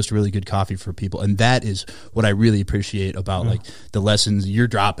trying to roast really good coffee for people. And that is what I really appreciate about like the lessons you're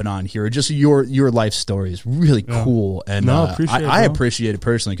dropping on here, or just your life story is really cool. And I appreciate it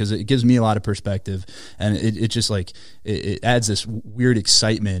personally, because it gives me a lot of perspective, and it just like, it adds this weird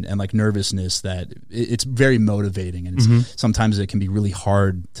excitement and like nervousness that it's very motivating. And it's, sometimes it can be really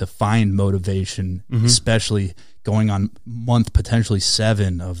hard to find motivation, especially going on month potentially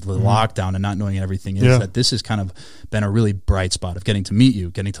 7 of the lockdown and not knowing everything is, that this has kind of been a really bright spot of getting to meet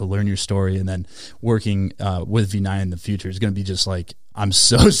you, getting to learn your story, and then working with Vinai in the future is going to be just like, I'm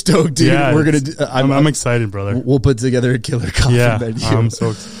so stoked, dude. We're going to I'm excited, brother. We'll put together a killer coffee menu. I'm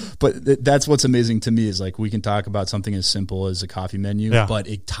so excited. But that's what's amazing to me, is like, we can talk about something as simple as a coffee menu, but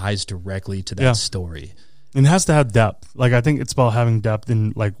it ties directly to that story. And it has to have depth. Like, I think it's about having depth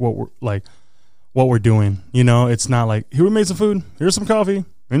in like what we're doing. You know, it's not like, here, we made some food, here's some coffee,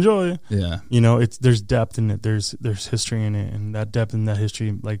 enjoy. You know, there's depth in it, there's history in it, and that depth and that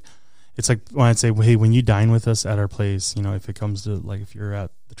history, like, it's like when I'd say, well, hey, when you dine with us at our place, you know, if it comes to like, if you're at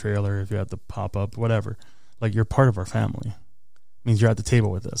the trailer, if you're at the pop-up, whatever, like, you're part of our family. It means you're at the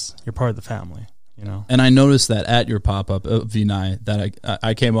table with us, you're part of the family. You know? And I noticed that at your pop-up of Vinai, that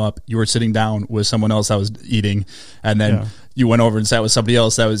I came up, you were sitting down with someone else that was eating, and then you went over and sat with somebody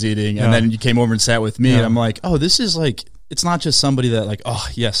else that was eating, and then you came over and sat with me, and I'm like, oh, this is like, it's not just somebody that like, oh,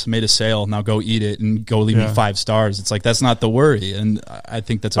 yes, made a sale, now go eat it and go leave me 5 stars. It's like, that's not the worry. And I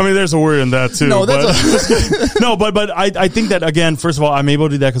think that's, I mean, there's a worry in that too. No, but I think that, again, first of all, I'm able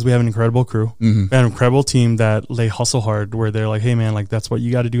to do that because we have an incredible crew, we have an incredible team that they hustle hard, where they're like, hey man, like, that's what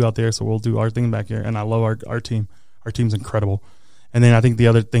you got to do out there. So we'll do our thing back here. And I love our team. Our team's incredible. And then I think the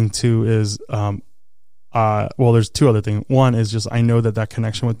other thing too is, well, there's 2 other things. One is just, I know that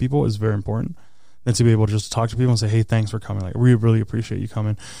connection with people is very important. And to be able to just talk to people and say, hey, thanks for coming. Like, we really appreciate you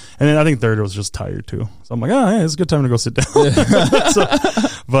coming. And then I think third was just tired too. So I'm like, oh, yeah, it's a good time to go sit down.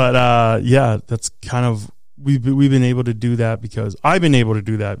 But that's kind of, we've been able to do that because I've been able to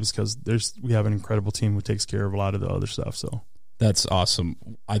do that because we have an incredible team who takes care of a lot of the other stuff. So that's awesome.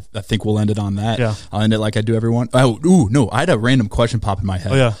 I think we'll end it on that. Yeah. I'll end it like I do everyone. Oh, no, I had a random question pop in my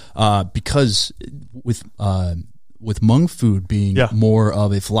head. Oh, yeah. Because with Hmong food being more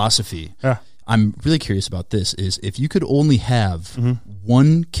of a philosophy, I'm really curious about this, is if you could only have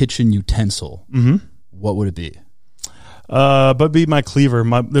one kitchen utensil, what would it be? But be my cleaver.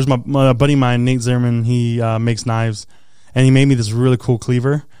 There's my buddy of mine, Nate Zimmerman. He makes knives, and he made me this really cool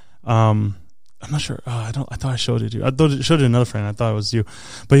cleaver. I'm not sure. I thought I showed it to you. I thought I showed it to another friend. I thought it was you.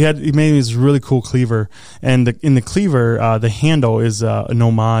 But he made me this really cool cleaver, and in the cleaver, the handle is an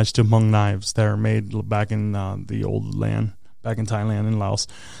homage to Hmong knives that are made back in the old land. Back in Thailand and Laos,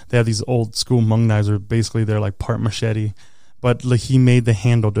 they have these old school Hmong knives, where basically they're like part machete, but like, he made the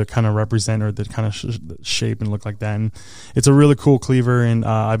handle to kind of represent, or the kind of shape and look like that. And it's a really cool cleaver. And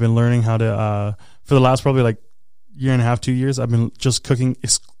I've been learning how to, for the last probably like 1.5 to 2 years, I've been just cooking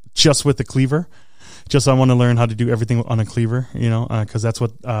just with the cleaver. Just, I want to learn how to do everything on a cleaver, you know, because that's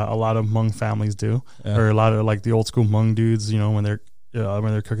what a lot of Hmong families do, or a lot of like the old school Hmong dudes, you know, when they're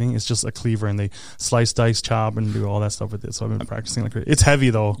cooking, it's just a cleaver, and they slice, dice, chop, and do all that stuff with it. So I've been practicing like it's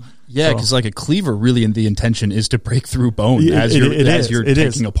heavy though. Yeah, because like a cleaver, really, the intention is to break through bone as you're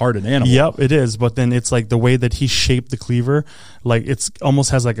taking apart an animal. Yep, it is. But then it's like the way that he shaped the cleaver, like it's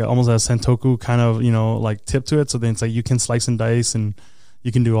almost has a sentoku kind of, you know, like tip to it. So then it's like you can slice and dice, and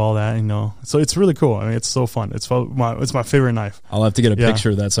you can do all that, you know. So it's really cool. I mean, it's so fun. It's my favorite knife. I'll have to get a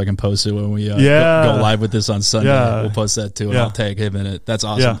picture of that so I can post it when we go live with this on Sunday. Yeah. We'll post that too, and I'll tag him in it. That's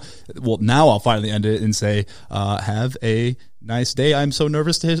awesome. Yeah. Well, now I'll finally end it and say, have a nice day. I'm so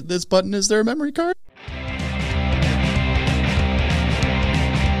nervous to hit this button. Is there a memory card?